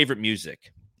 what's your favorite music?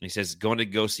 And he says going to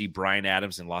go see Bryan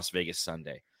Adams in Las Vegas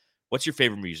Sunday. What's your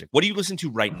favorite music? What do you listen to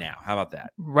right now? How about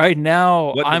that? Right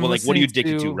now, what are you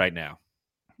addicted to right now?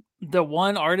 The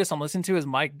one artist I'm listening to is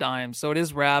Mike Dimes. So it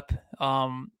is rap.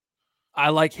 I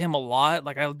like him a lot.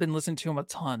 Like I've been listening to him a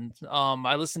ton.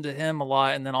 I listen to him a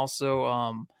lot, and then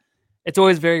also it's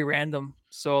always very random.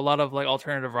 So a lot of like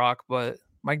alternative rock, but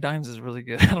Mike Dimes is really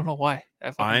good. I don't know why.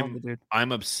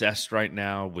 I'm obsessed right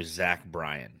now with Zach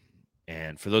Bryan.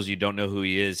 And for those of you who don't know who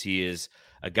he is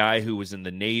a guy who was in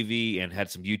the Navy and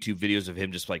had some YouTube videos of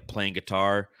him just like playing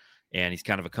guitar. And he's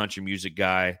kind of a country music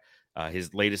guy.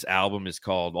 His latest album is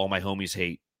called All My Homies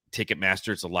Hate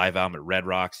Ticketmaster. It's a live album at Red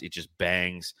Rocks. It just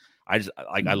bangs. I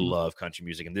love country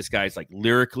music. And this guy's like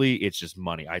lyrically, it's just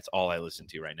money. It's all I listen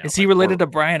to right now. Is he related to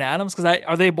Bryan Adams? Because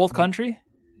are they both country?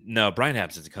 No, Bryan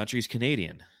Adams is a country. He's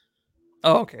Canadian.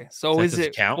 Oh, okay. So is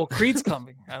it count? Well, Creed's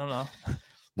coming. I don't know.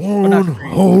 The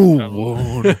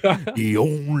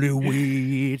only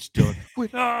way it's done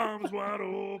with arms wide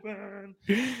open.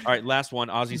 All right, last one,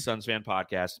 Aussie Suns fan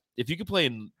podcast. If you could play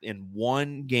in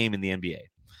one game in the NBA,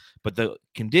 but the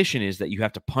condition is that you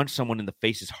have to punch someone in the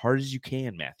face as hard as you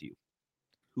can, Matthew,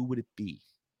 who would it be?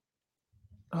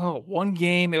 Oh, one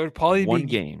game. It would probably one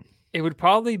game. It would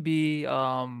probably be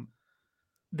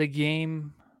the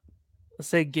game. Let's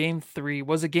say game 3.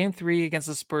 Was it game 3 against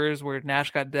the Spurs where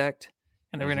Nash got decked?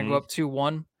 And they're going to go up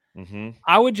 2-1. Mm-hmm.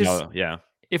 I would just,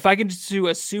 if I can just do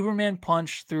a Superman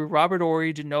punch through Robert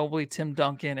Horry, Ginobili, Tim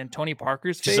Duncan, and Tony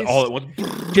Parker's face, just all at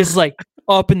once, just like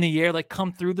up in the air, like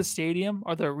come through the stadium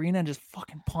or the arena and just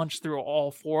fucking punch through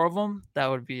all 4 of them. That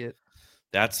would be it.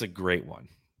 That's a great one.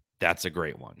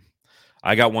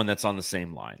 I got one that's on the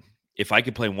same line. If I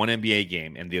could play one NBA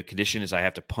game and the condition is I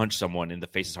have to punch someone in the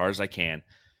face as hard as I can,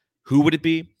 Who would it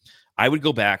be? I would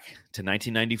go back to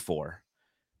 1994,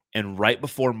 and right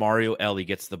before Mario Ellie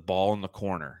gets the ball in the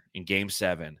corner in Game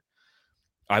 7,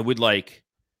 I would like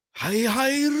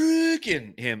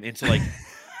him into like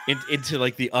into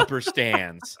like the upper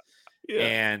stands. Yeah.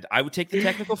 And I would take the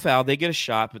technical foul. They get a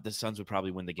shot, but the Suns would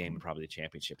probably win the game and probably the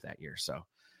championship that year. So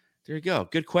there you go.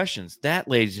 Good questions. That,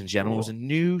 ladies and gentlemen, was a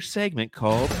new segment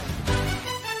called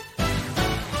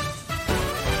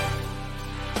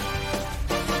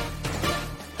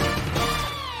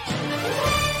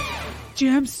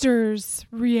Jamsters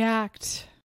React.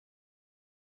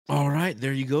 All right,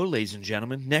 there you go, ladies and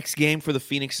gentlemen. Next game for the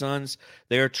Phoenix Suns.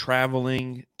 They are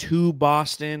traveling to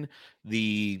Boston.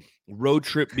 The road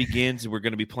trip begins. We're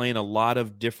going to be playing a lot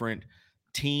of different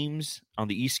teams on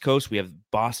the East Coast. We have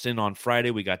Boston on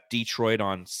Friday. We got Detroit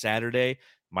on Saturday.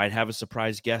 Might have a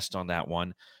surprise guest on that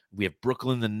one. We have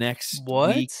Brooklyn the next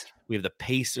week. We have the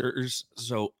Pacers.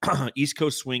 So East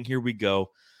Coast swing. Here we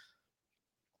go.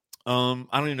 I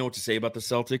don't even know what to say about the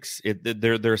Celtics.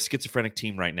 They're a schizophrenic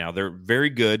team right now. They're very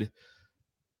good,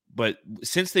 but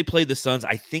since they played the Suns,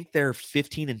 I think they're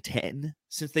 15-10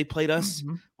 since they played us.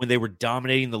 When they were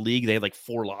dominating the league. They had like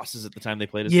 4 losses at the time they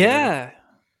played us. Yeah.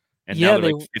 And now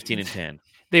they're like 15-10.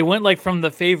 They went like from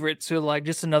the favorite to like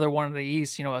just another one in the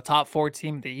East, a top 4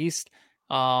 team in the East.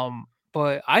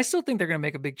 But I still think they're going to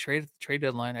make a big trade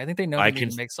deadline. I think they know they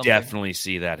need to make something. Definitely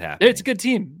see that happen. It's a good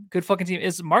team. Good fucking team.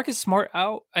 Is Marcus Smart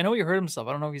out? I know he hurt himself.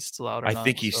 I don't know if he's still out or not. I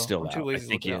think he's still out. I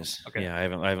think he is. Okay. Yeah, I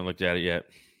haven't looked at it yet.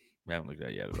 I haven't looked at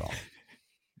it yet at all.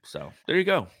 So there you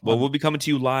go. Well, we'll be coming to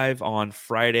you live on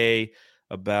Friday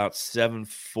about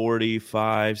 7:45,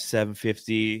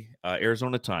 7:50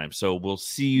 Arizona time. So we'll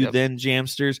see you then,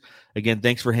 Jamsters. Again,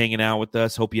 thanks for hanging out with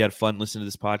us. Hope you had fun listening to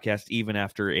this podcast, even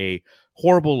after a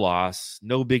horrible loss.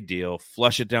 No big deal.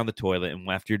 Flush it down the toilet, and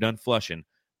after you're done flushing,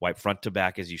 wipe front to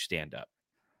back as you stand up.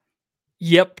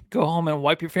 Yep. Go home and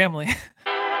wipe your family.